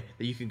 play,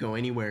 that you could go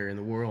anywhere in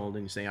the world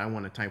and you say, I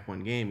want a Type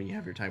 1 game, and you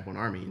have your Type 1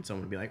 army, and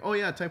someone would be like, oh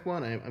yeah, Type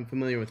 1, I'm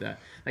familiar with that.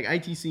 Like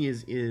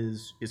ITC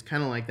is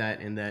kind of like that,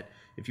 in that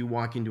if you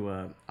walk into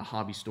a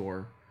hobby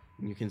store,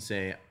 you can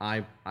say,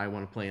 I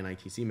want to play an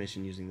ITC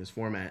mission using this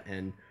format,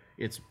 and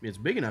it's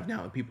big enough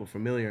now that people are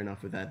familiar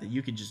enough with that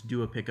you could just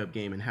do a pickup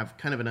game and have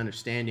kind of an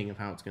understanding of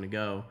how it's going to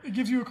go. It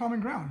gives you a common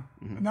ground,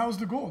 and that was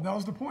the goal. That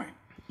was the point.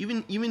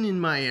 Even in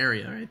my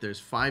area, right? There's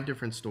 5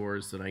 different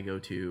stores that I go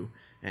to,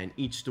 and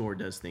each store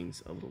does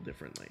things a little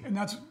differently. And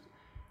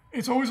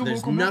it's always a there's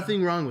local meta. There's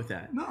nothing wrong with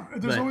that. No,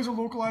 there's always a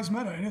localized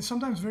meta, and it's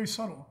sometimes very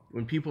subtle.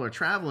 When people are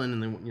traveling,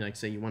 and then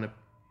say you want to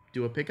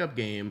do a pickup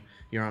game,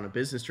 you're on a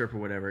business trip or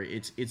whatever,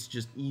 it's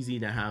just easy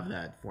to have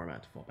that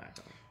format to fall back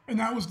on. And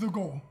that was the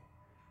goal.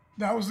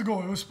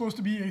 It was supposed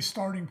to be a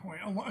starting point,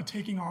 a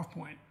taking off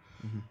point.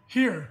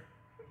 Here,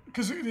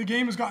 because the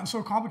game has gotten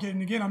so complicated,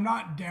 and again, I'm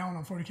not down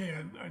on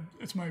 40K.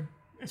 It's my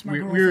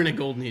girlfriend. We're in a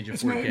golden age of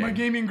 40K. It's my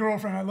gaming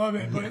girlfriend. I love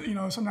it, but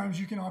sometimes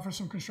you can offer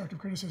some constructive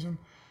criticism.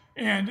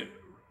 And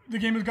the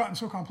game has gotten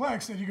so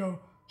complex that you go,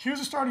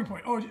 here's a starting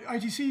point. Oh,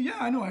 ITC? Yeah,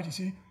 I know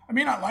ITC. I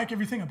may not like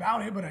everything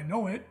about it, but I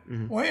know it.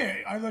 Well,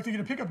 hey, I'd like to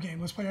get a pickup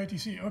game. Let's play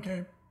ITC.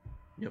 Okay.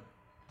 Yep.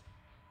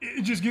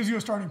 It just gives you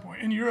a starting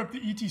point. In Europe, the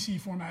ETC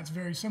format's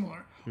very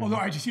similar, although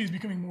ITC is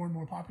becoming more and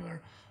more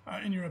popular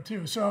in Europe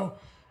too. So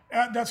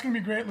that's going to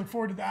be great. Look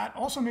forward to that.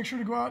 Also, make sure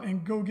to go out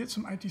and go get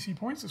some ITC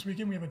points this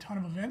weekend. We have a ton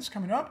of events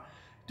coming up.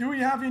 Do we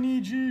have any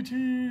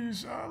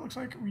GTs? Looks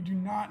like we do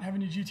not have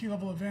any GT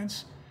level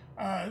events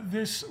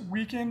this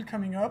weekend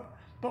coming up,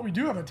 but we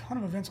do have a ton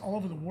of events all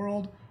over the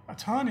world, a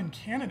ton in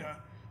Canada.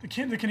 The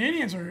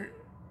Canadians are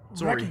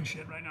wrecking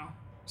shit right now.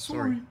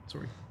 Sorry.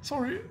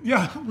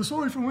 Yeah, we're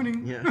sorry for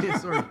winning. Yeah,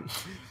 sorry.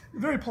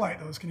 Very polite,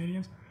 those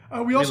Canadians. I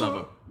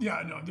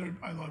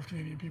love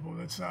Canadian people.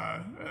 It's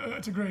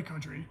a great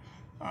country.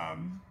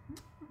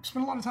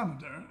 Spent a lot of time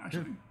up there,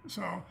 actually.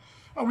 So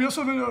we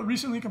also have a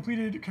recently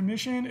completed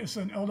commission. It's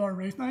an Eldar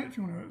Wraith Knight, if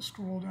you want to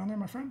scroll down there,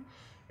 my friend.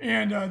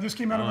 And this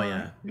came out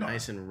of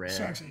nice and red.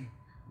 Sexy.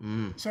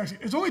 Sexy.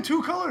 It's only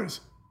 2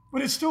 colors.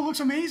 But it still looks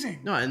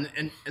amazing. No,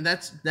 and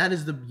that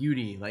is the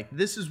beauty. Like,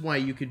 this is why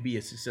you could be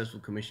a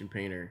successful commission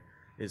painter,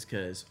 is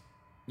because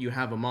you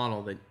have a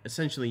model that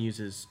essentially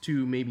uses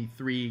 2, maybe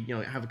 3,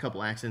 have a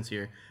couple accents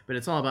here, but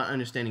it's all about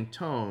understanding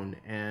tone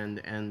and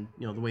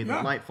the way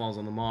the light falls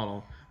on the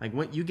model. Like,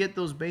 when you get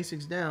those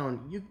basics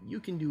down, you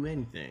can do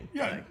anything.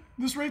 Yeah,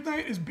 this Wraith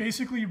Knight is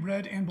basically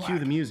red and black. Cue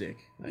the music.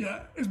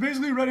 It's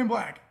basically red and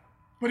black.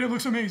 but it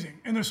looks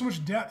amazing. And there's so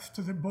much depth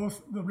to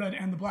both the red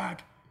and the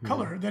black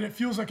color that it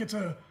feels like it's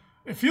a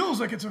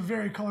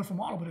very colorful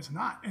model, but it's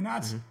not. And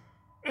that's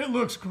it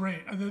looks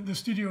great. The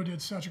studio did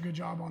such a good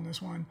job on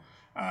this one.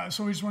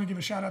 So we just want to give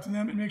a shout out to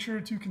them and make sure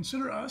to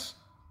consider us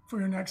for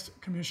your next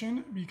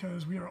commission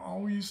because we are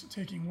always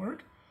taking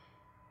work.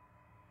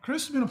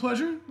 Chris, it's been a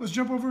pleasure. Let's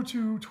jump over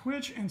to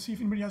Twitch and see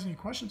if anybody has any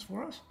questions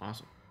for us.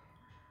 Awesome.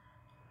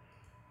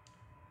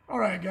 All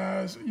right,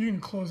 guys. You can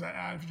close that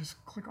ad if you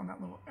just click on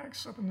that little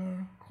X up in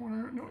the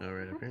corner. No. All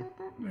right, okay.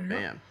 There you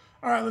Bam. go.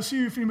 All right, let's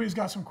see if anybody's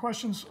got some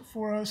questions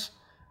for us.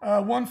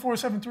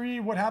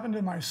 1473, what happened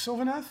to my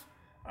Sylvaneth?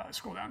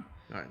 Scroll down.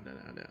 All right,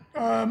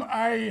 no.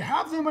 I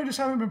have them. I just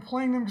haven't been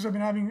playing them because I've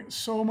been having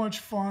so much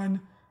fun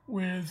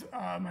with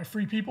my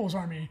Free People's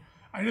Army.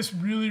 I just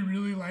really,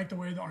 really like the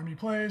way the army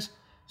plays.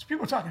 So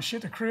people are talking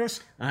shit to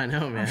Chris. I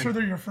know, man. I'm sure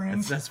they're your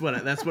friends. That's what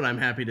I'm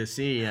happy to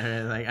see.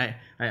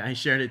 I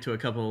shared it to a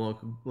couple of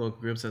local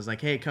groups. I was like,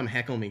 hey, come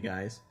heckle me,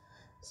 guys.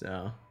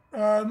 So.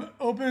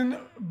 Open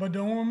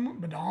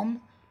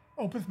Badom.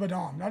 Opeth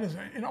Badom. That is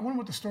it. I wonder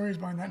what the story is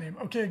behind that name.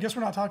 Okay, I guess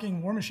we're not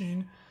talking War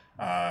Machine.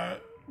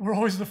 We're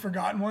always the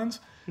forgotten ones.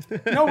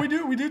 No, we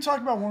do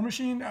talk about War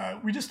Machine.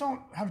 We just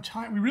don't have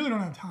time. We really don't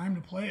have time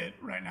to play it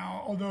right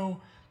now. Although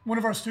one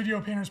of our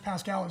studio painters,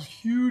 Pascal, is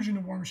huge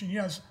into War Machine. He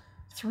has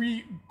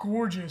 3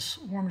 gorgeous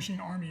War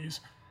Machine armies,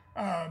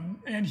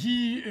 and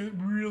he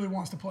really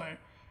wants to play.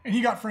 And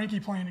he got Frankie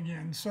playing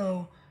again.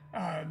 So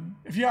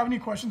if you have any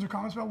questions or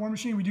comments about War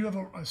Machine, we do have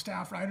a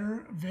staff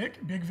writer,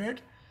 Big Vic,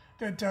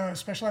 that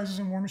specializes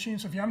in War Machine.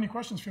 So if you have any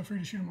questions, feel free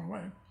to shoot them our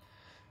way.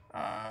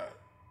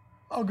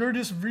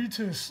 Algerdus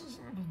Vritus,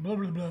 blah,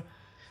 blah, blah.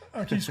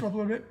 Can you scroll up a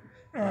little bit?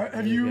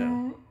 Have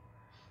you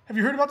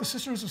heard about the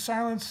Sisters of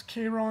Silence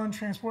Chiron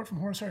transport from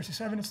Horus Heresy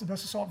 7? It's the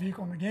best assault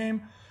vehicle in the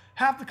game.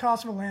 Half the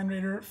cost of a Land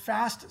Raider,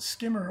 fast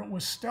skimmer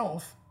with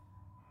stealth.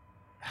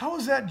 How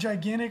is that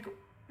gigantic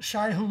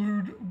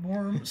Shai-Hulud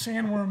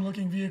sandworm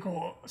looking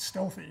vehicle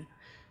stealthy?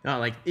 No,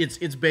 like it's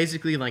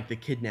basically like the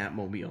kidnap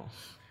mobile.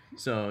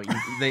 So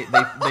they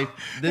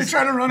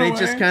try to run away. They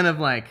just kind of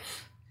like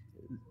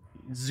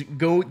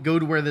go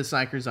to where the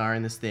psychers are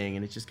in this thing,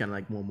 and it's just kind of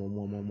like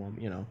wom,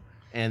 you know.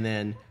 And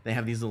then they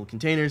have these little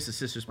containers. The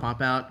sisters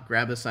pop out,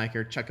 grab the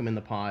psyker, chuck them in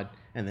the pod,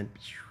 and then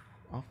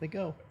off they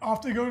go.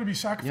 Off they go to be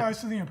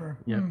sacrificed to the Emperor.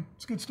 Yep.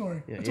 It's a good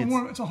story. Yeah, it's a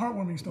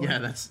heartwarming story. Yeah,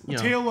 that's a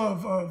tale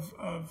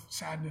of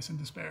sadness and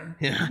despair.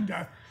 Yeah. And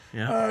death.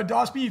 Yeah.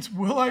 DOS Beats,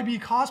 will I be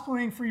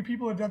cosplaying Free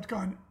People at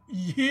Adepticon?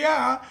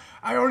 Yeah,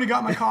 I already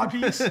got my cod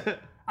piece.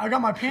 I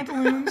got my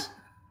pantaloons.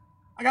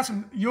 I got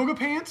some yoga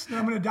pants that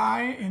I'm going to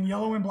dye in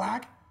yellow and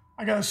black.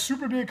 I got a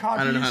super big cod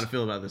piece. I don't know how to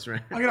feel about this,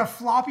 right? I got a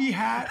floppy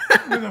hat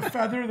with a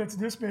feather that's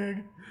this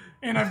big.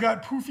 And I've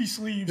got poofy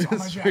sleeves on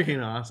my jacket. It's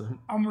freaking awesome.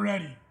 I'm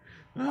ready.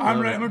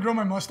 I'm ready. I'm going to grow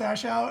my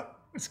mustache out.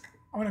 I'm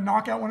going to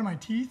knock out one of my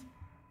teeth.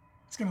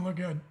 It's going to look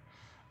good.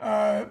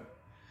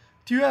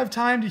 Do you have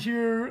time to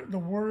hear the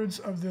words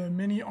of the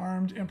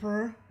mini-armed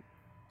emperor?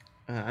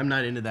 I'm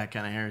not into that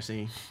kind of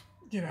heresy.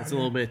 It's a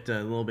little bit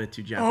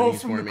too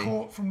Japanese for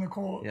me. From the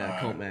cult. Yeah,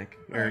 cult mech.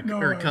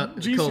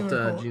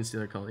 Gene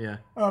Stealer cult, yeah.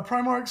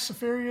 Primarch,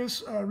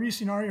 Sefarius,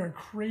 Reese, Inari are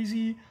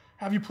crazy.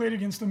 Have you played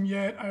against them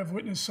yet? I have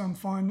witnessed some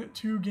fun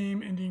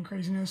 2-game ending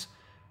craziness.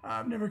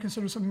 I've never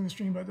considered something in the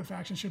stream, but the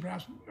faction should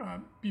perhaps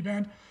be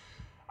banned.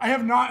 I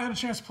have not had a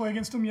chance to play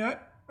against them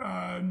yet.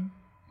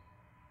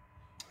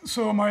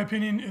 So my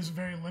opinion is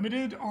very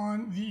limited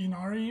on the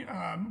Inari.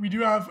 We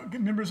do have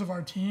members of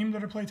our team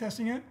that are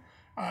playtesting it.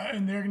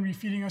 And they're going to be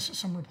feeding us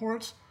some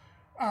reports.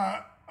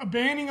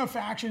 Banning a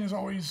faction is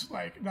always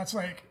that's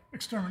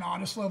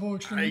Exterminatus level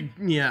extreme.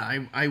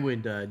 I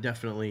would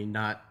definitely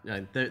not.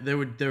 There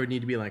would need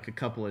to be like a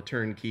couple of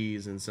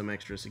turnkeys and some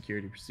extra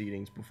security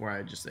proceedings before I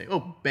would just say,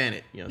 oh, ban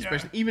it.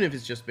 Especially even if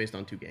it's just based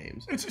on 2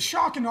 games. It's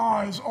shock and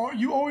awe.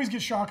 You always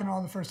get shock and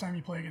awe the first time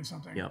you play against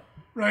something. Yep.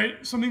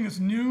 Right? Something that's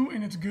new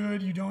and it's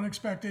good. You don't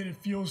expect it. It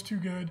feels too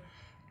good.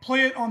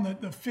 Play it on the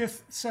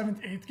 5th,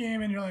 7th, 8th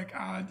game, and you're like,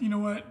 you know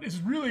what? It's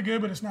really good,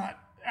 but it's not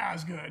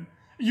as good.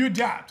 You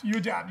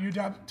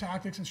adapt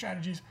tactics and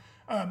strategies.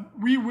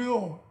 We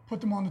will put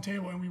them on the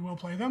table and we will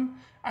play them.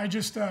 I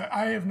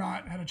have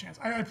not had a chance.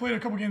 I played a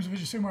couple games of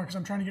Age of Sigmar because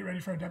I'm trying to get ready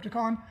for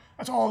Adepticon.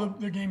 That's all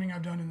the gaming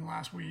I've done in the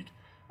last week.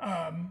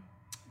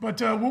 But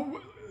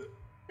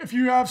if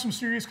you have some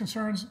serious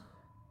concerns,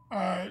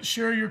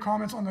 share your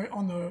comments on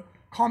the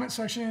comment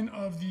section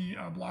of the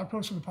blog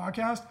post of the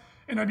podcast.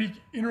 And I'd be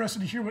interested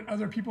to hear what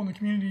other people in the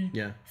community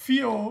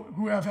feel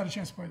who have had a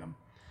chance to play them.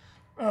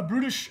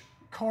 Brutish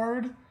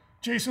Card.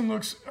 Jason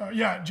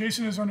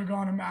Jason has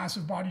undergone a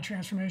massive body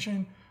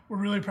transformation. We're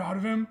really proud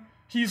of him.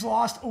 He's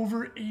lost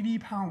over 80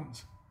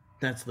 pounds.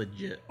 That's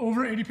legit.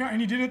 Over 80 pounds.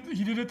 And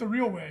he did it the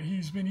real way.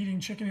 He's been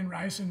eating chicken and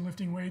rice and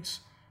lifting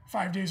weights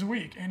 5 days a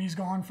week. And he's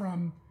gone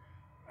from,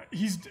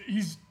 he's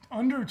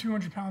under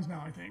 200 pounds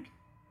now, I think.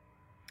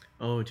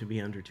 Oh, to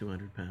be under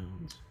 200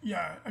 pounds.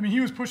 Yeah. I mean, he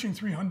was pushing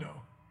 300.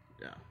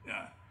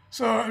 Yeah.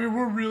 So, I mean,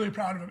 we're really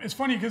proud of him. It's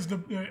funny because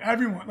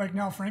everyone, like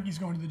now Frankie's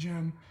going to the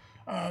gym.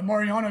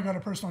 Mariana got a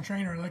personal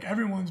trainer. Like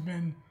everyone's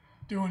been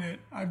doing it.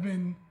 I've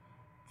been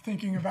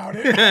thinking about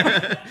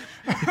it.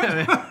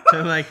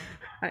 I'm like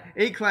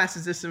 8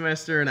 classes this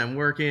semester, and I'm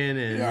working,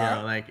 and Yeah.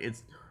 you know, like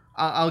it's.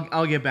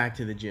 I'll get back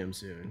to the gym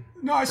soon.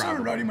 No, I started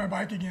Probably. riding my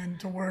bike again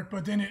to work,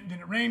 but then it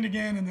rained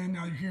again, and then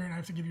now you're here, and I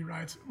have to give you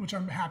rides, which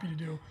I'm happy to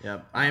do.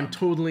 Yep, I am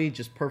totally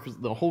just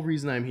perfect. The whole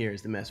reason I'm here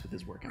is to mess with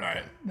his workout.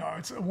 Right. No,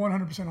 it's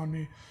 100% on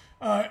me.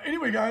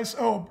 Anyway, guys.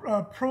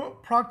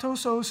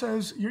 Proctoso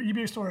says your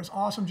eBay store is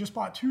awesome. Just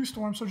bought 2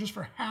 Storms, so just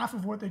for half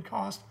of what they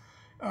cost.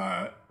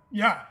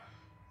 Yeah.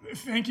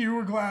 Thank you.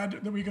 We're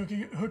glad that we could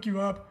hook you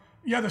up.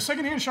 Yeah, the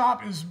secondhand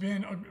shop has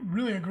been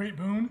really a great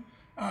boon.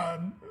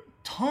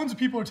 Tons of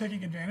people are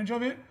taking advantage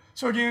of it.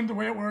 So again, the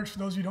way it works, for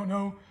those of you who don't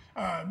know,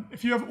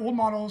 if you have old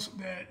models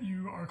that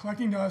you are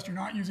collecting dust, you're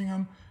not using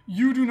them,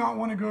 you do not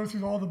want to go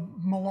through all the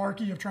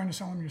malarkey of trying to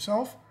sell them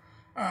yourself.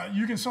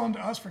 You can sell them to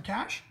us for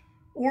cash,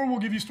 or we'll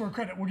give you store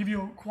credit. We'll give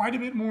you quite a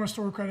bit more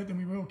store credit than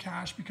we will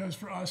cash, because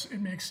for us,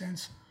 it makes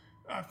sense.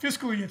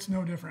 Fiscally, it's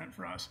no different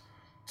for us.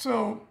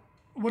 So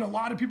what a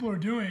lot of people are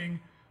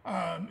doing,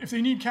 if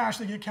they need cash,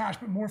 they get cash,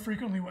 but more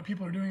frequently what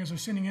people are doing is they're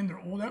sending in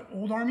their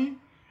old army,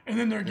 and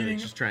then they're getting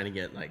Just trying to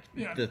get like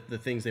the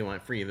things they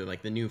want free, either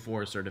like the new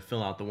Forester to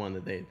fill out the one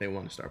that they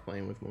want to start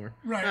playing with more.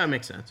 Right. That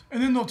makes sense.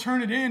 and then they'll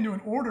turn it into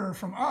an order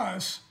from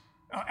us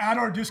at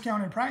our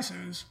discounted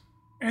prices,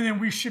 and then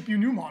we ship you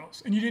new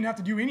models, and you didn't have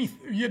to do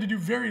anything. You had to do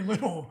very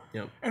little.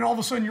 Yep. And all of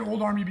a sudden your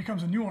old army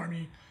becomes a new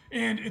army.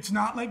 And it's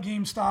not like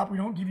GameStop. We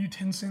don't give you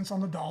 10 cents on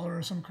the dollar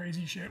or some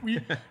crazy shit.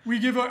 We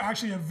give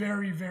actually a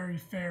very, very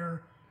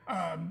fair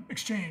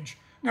exchange.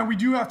 Now, we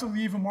do have to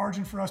leave a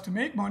margin for us to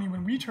make money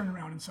when we turn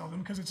around and sell them,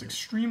 because it's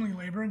extremely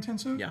labor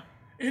intensive. Yeah.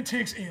 It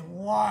takes a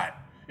lot.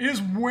 It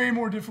is way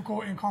more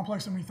difficult and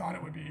complex than we thought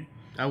it would be.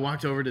 I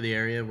walked over to the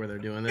area where they're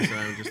doing this, and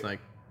I'm just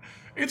like,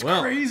 It's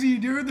Well. crazy,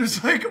 dude.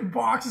 There's like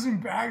boxes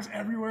and bags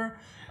everywhere.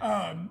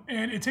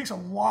 And it takes a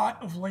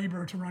lot of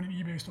labor to run an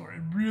eBay store.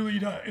 It really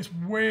does. It's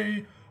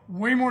way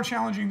more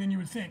challenging than you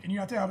would think. And you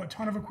have to have a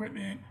ton of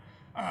equipment.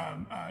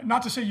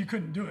 Not to say you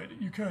couldn't do it.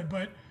 You could,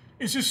 but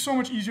it's just so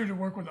much easier to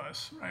work with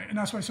us, right? And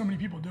that's why so many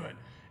people do it.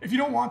 If you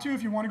don't want to,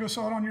 if you want to go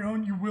sell it on your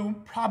own, you will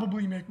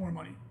probably make more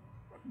money.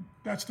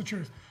 That's the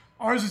truth.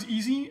 Ours is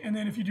easy, and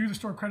then if you do the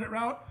store credit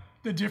route,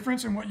 the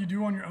difference in what you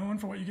do on your own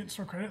for what you get in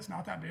store credit is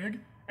not that big,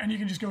 and you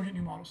can just go get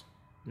new models.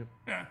 Yep.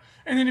 Yeah,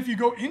 and then if you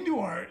go into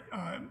our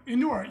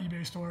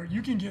eBay store,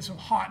 you can get some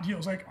hot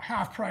deals, like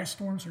half price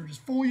Storm Surges,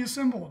 fully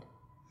assembled.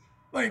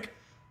 Like,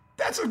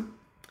 that's a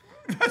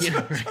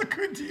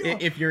good deal.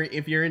 if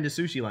you're into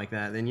sushi like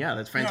that, then yeah,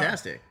 that's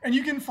fantastic. Yeah. And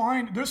you can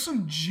find, there's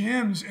some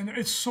gems, and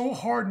it's so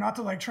hard not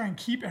to like try and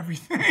keep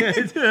everything.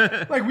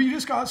 Like, we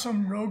just got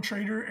some Rogue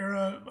Trader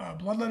era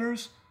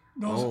Bloodletters.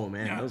 Oh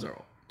man, those are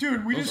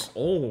Dude, those are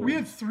old. we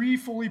had 3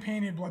 fully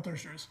painted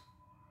Bloodthirsters.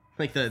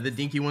 like the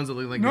dinky ones that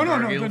look like No,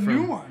 Gargill the from-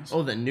 new ones.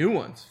 Oh, the new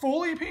ones.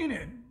 Fully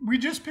painted. We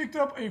just picked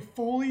up a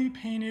fully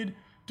painted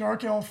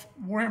Dark Elf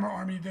Warhammer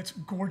army that's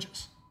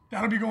gorgeous.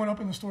 That'll be going up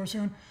in the store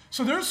soon.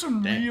 So there's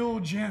some real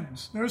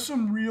gems. There's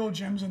some real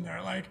gems in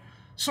there. Like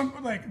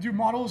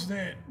models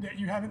that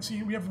you haven't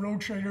seen. We have Rogue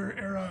Trader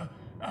era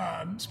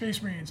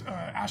Space Marines,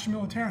 Astra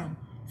Militarum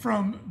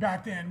from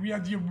back then. We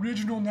had the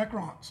original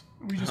Necrons.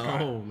 We just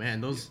got Oh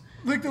man, those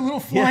like the little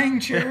flying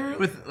chair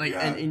with like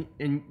Yeah.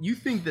 and you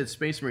think that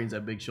Space Marines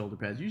have big shoulder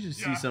pads. You should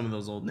see Yeah. some of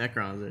those old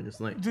Necrons. They're just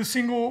like the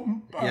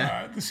single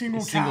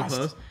single cast.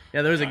 post.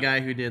 Yeah, there was a guy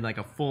who did like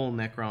a full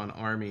Necron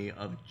army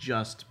of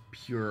just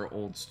pure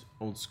old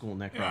school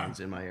Necrons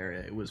in my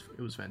area. It was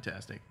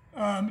fantastic.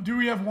 Do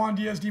we have Juan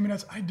Diaz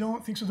Demonettes? I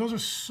don't think so. Those are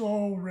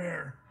so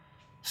rare.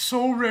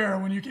 So rare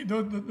when you get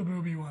the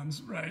booby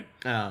ones, right?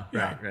 Oh,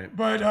 right.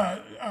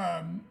 But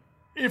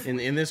if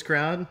In this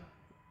crowd,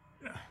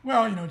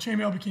 well,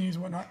 chainmail bikinis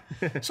and whatnot.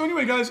 So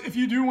anyway, guys, if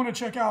you do want to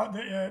check out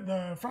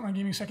the Frontline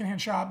Gaming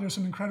secondhand shop, there's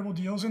some incredible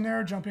deals in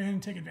there. Jump in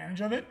and take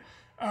advantage of it.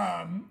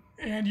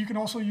 And you can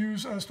also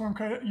use Storm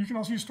credit. You can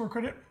also use store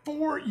credit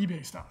for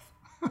eBay stuff.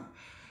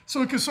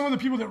 So because some of the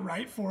people that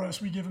write for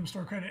us, we give them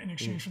store credit in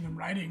exchange for them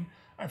writing.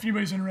 If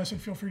anybody's interested,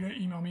 feel free to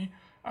email me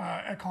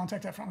at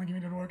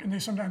contact@frontlinegaming.org, and they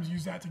sometimes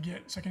use that to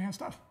get secondhand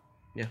stuff.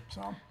 yeah.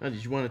 So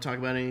Did you want to talk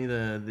about any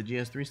of the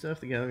GS3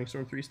 stuff, the Gathering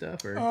Storm 3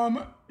 stuff, or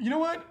you know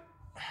what?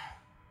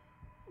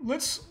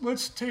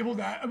 Let's table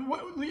that.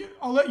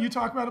 I'll let you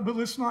talk about it, but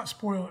let's not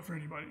spoil it for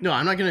anybody. No,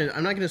 I'm not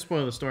gonna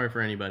spoil the story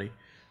for anybody.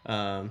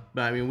 But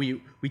I mean,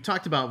 we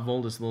talked about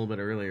Voldus a little bit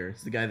earlier.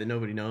 It's the guy that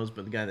nobody knows,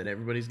 but the guy that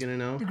everybody's gonna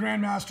know. The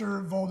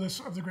Grandmaster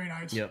Voldus of the Grey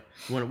Knights. Yep,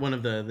 one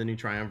of the new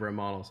Triumvirate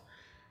models.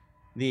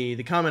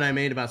 The comment I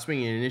made about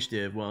swinging an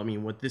initiative. Well, I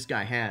mean, what this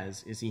guy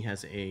has is he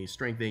has a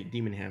Strength 8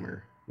 Demon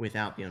Hammer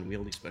without the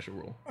unwieldy special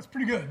rule. That's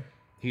pretty good.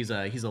 He's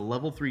a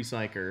level 3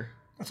 psyker.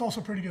 That's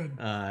also pretty good.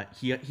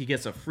 He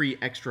gets a free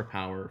extra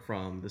power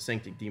from the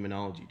Sanctic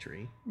Demonology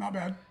tree. Not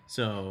bad.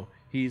 So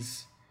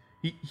he's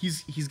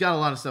got a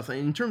lot of stuff.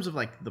 In terms of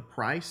like the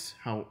price,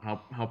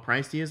 how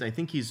priced he is, I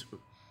think he's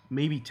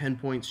maybe 10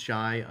 points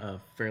shy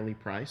of fairly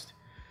priced.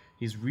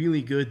 He's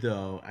really good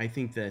though. I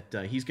think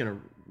that he's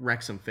gonna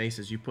wreck some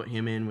faces. You put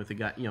him in with a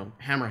guy,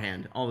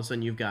 Hammerhand. All of a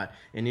sudden, you've got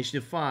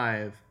Initiative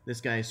 5.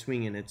 This guy's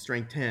swinging at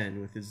Strength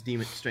 10 with his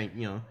demon strength,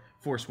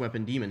 Force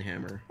Weapon Demon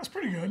Hammer. That's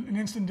pretty good. An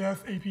instant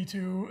death,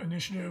 AP2,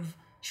 Initiative,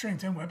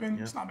 Strength 10 weapon.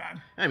 It's not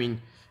bad. I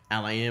mean,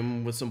 ally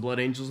him with some Blood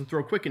Angels and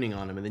throw Quickening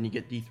on him, and then you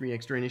get D3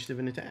 extra initiative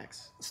and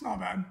attacks. It's not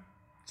bad.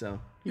 So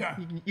yeah,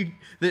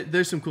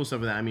 there's some cool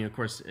stuff with that. I mean, of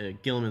course,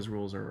 Guilliman's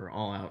rules are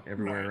all out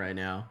everywhere right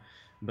now.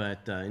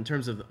 But in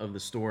terms of the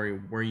story,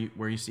 where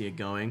you see it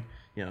going,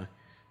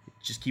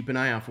 just keep an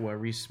eye out for what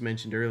Reese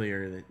mentioned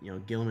earlier.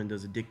 That Guilliman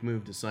does a dick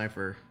move to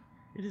Cypher.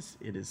 It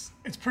is.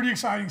 It's pretty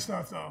exciting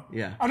stuff, though.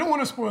 Yeah. I don't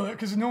want to spoil it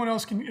because no one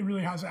else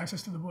really has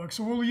access to the book,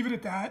 so we'll leave it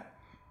at that.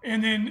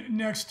 And then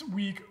next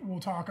week we'll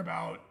talk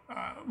about.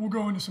 We'll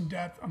go into some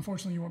depth.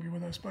 Unfortunately, you won't be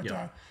with us, but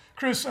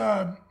Chris,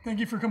 thank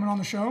you for coming on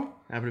the show.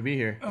 Happy to be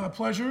here.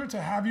 Pleasure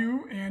to have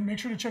you, and make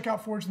sure to check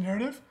out Forge the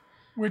Narrative,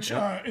 which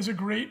is a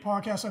great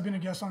podcast. I've been a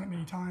guest on it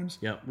many times.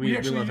 Yeah, we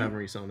love having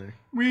Reese on there.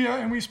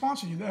 And we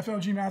sponsor you. The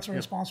FLG Mats are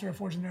a sponsor of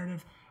Forge the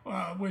Narrative,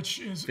 which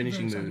is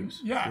finishing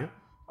moves. Yeah,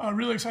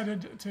 really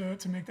excited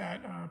to make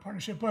that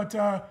partnership. But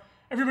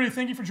everybody,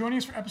 thank you for joining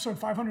us for episode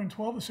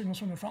 512 of Signals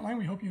from the Frontline.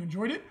 We hope you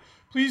enjoyed it.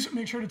 Please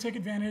make sure to take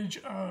advantage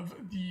of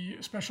the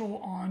special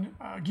on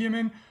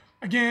Guilliman.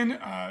 Again,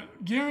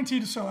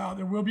 guaranteed to sell out.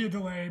 There will be a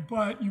delay,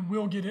 but you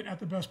will get it at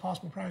the best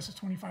possible price. It's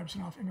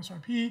 25% off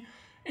MSRP.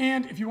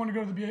 And if you want to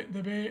go to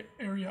the Bay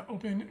Area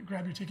Open,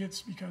 grab your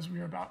tickets because we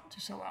are about to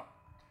sell out.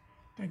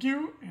 Thank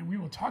you, and we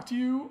will talk to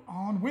you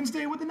on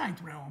Wednesday with the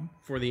Ninth Realm.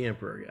 For the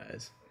Emperor,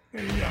 guys.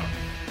 There you go.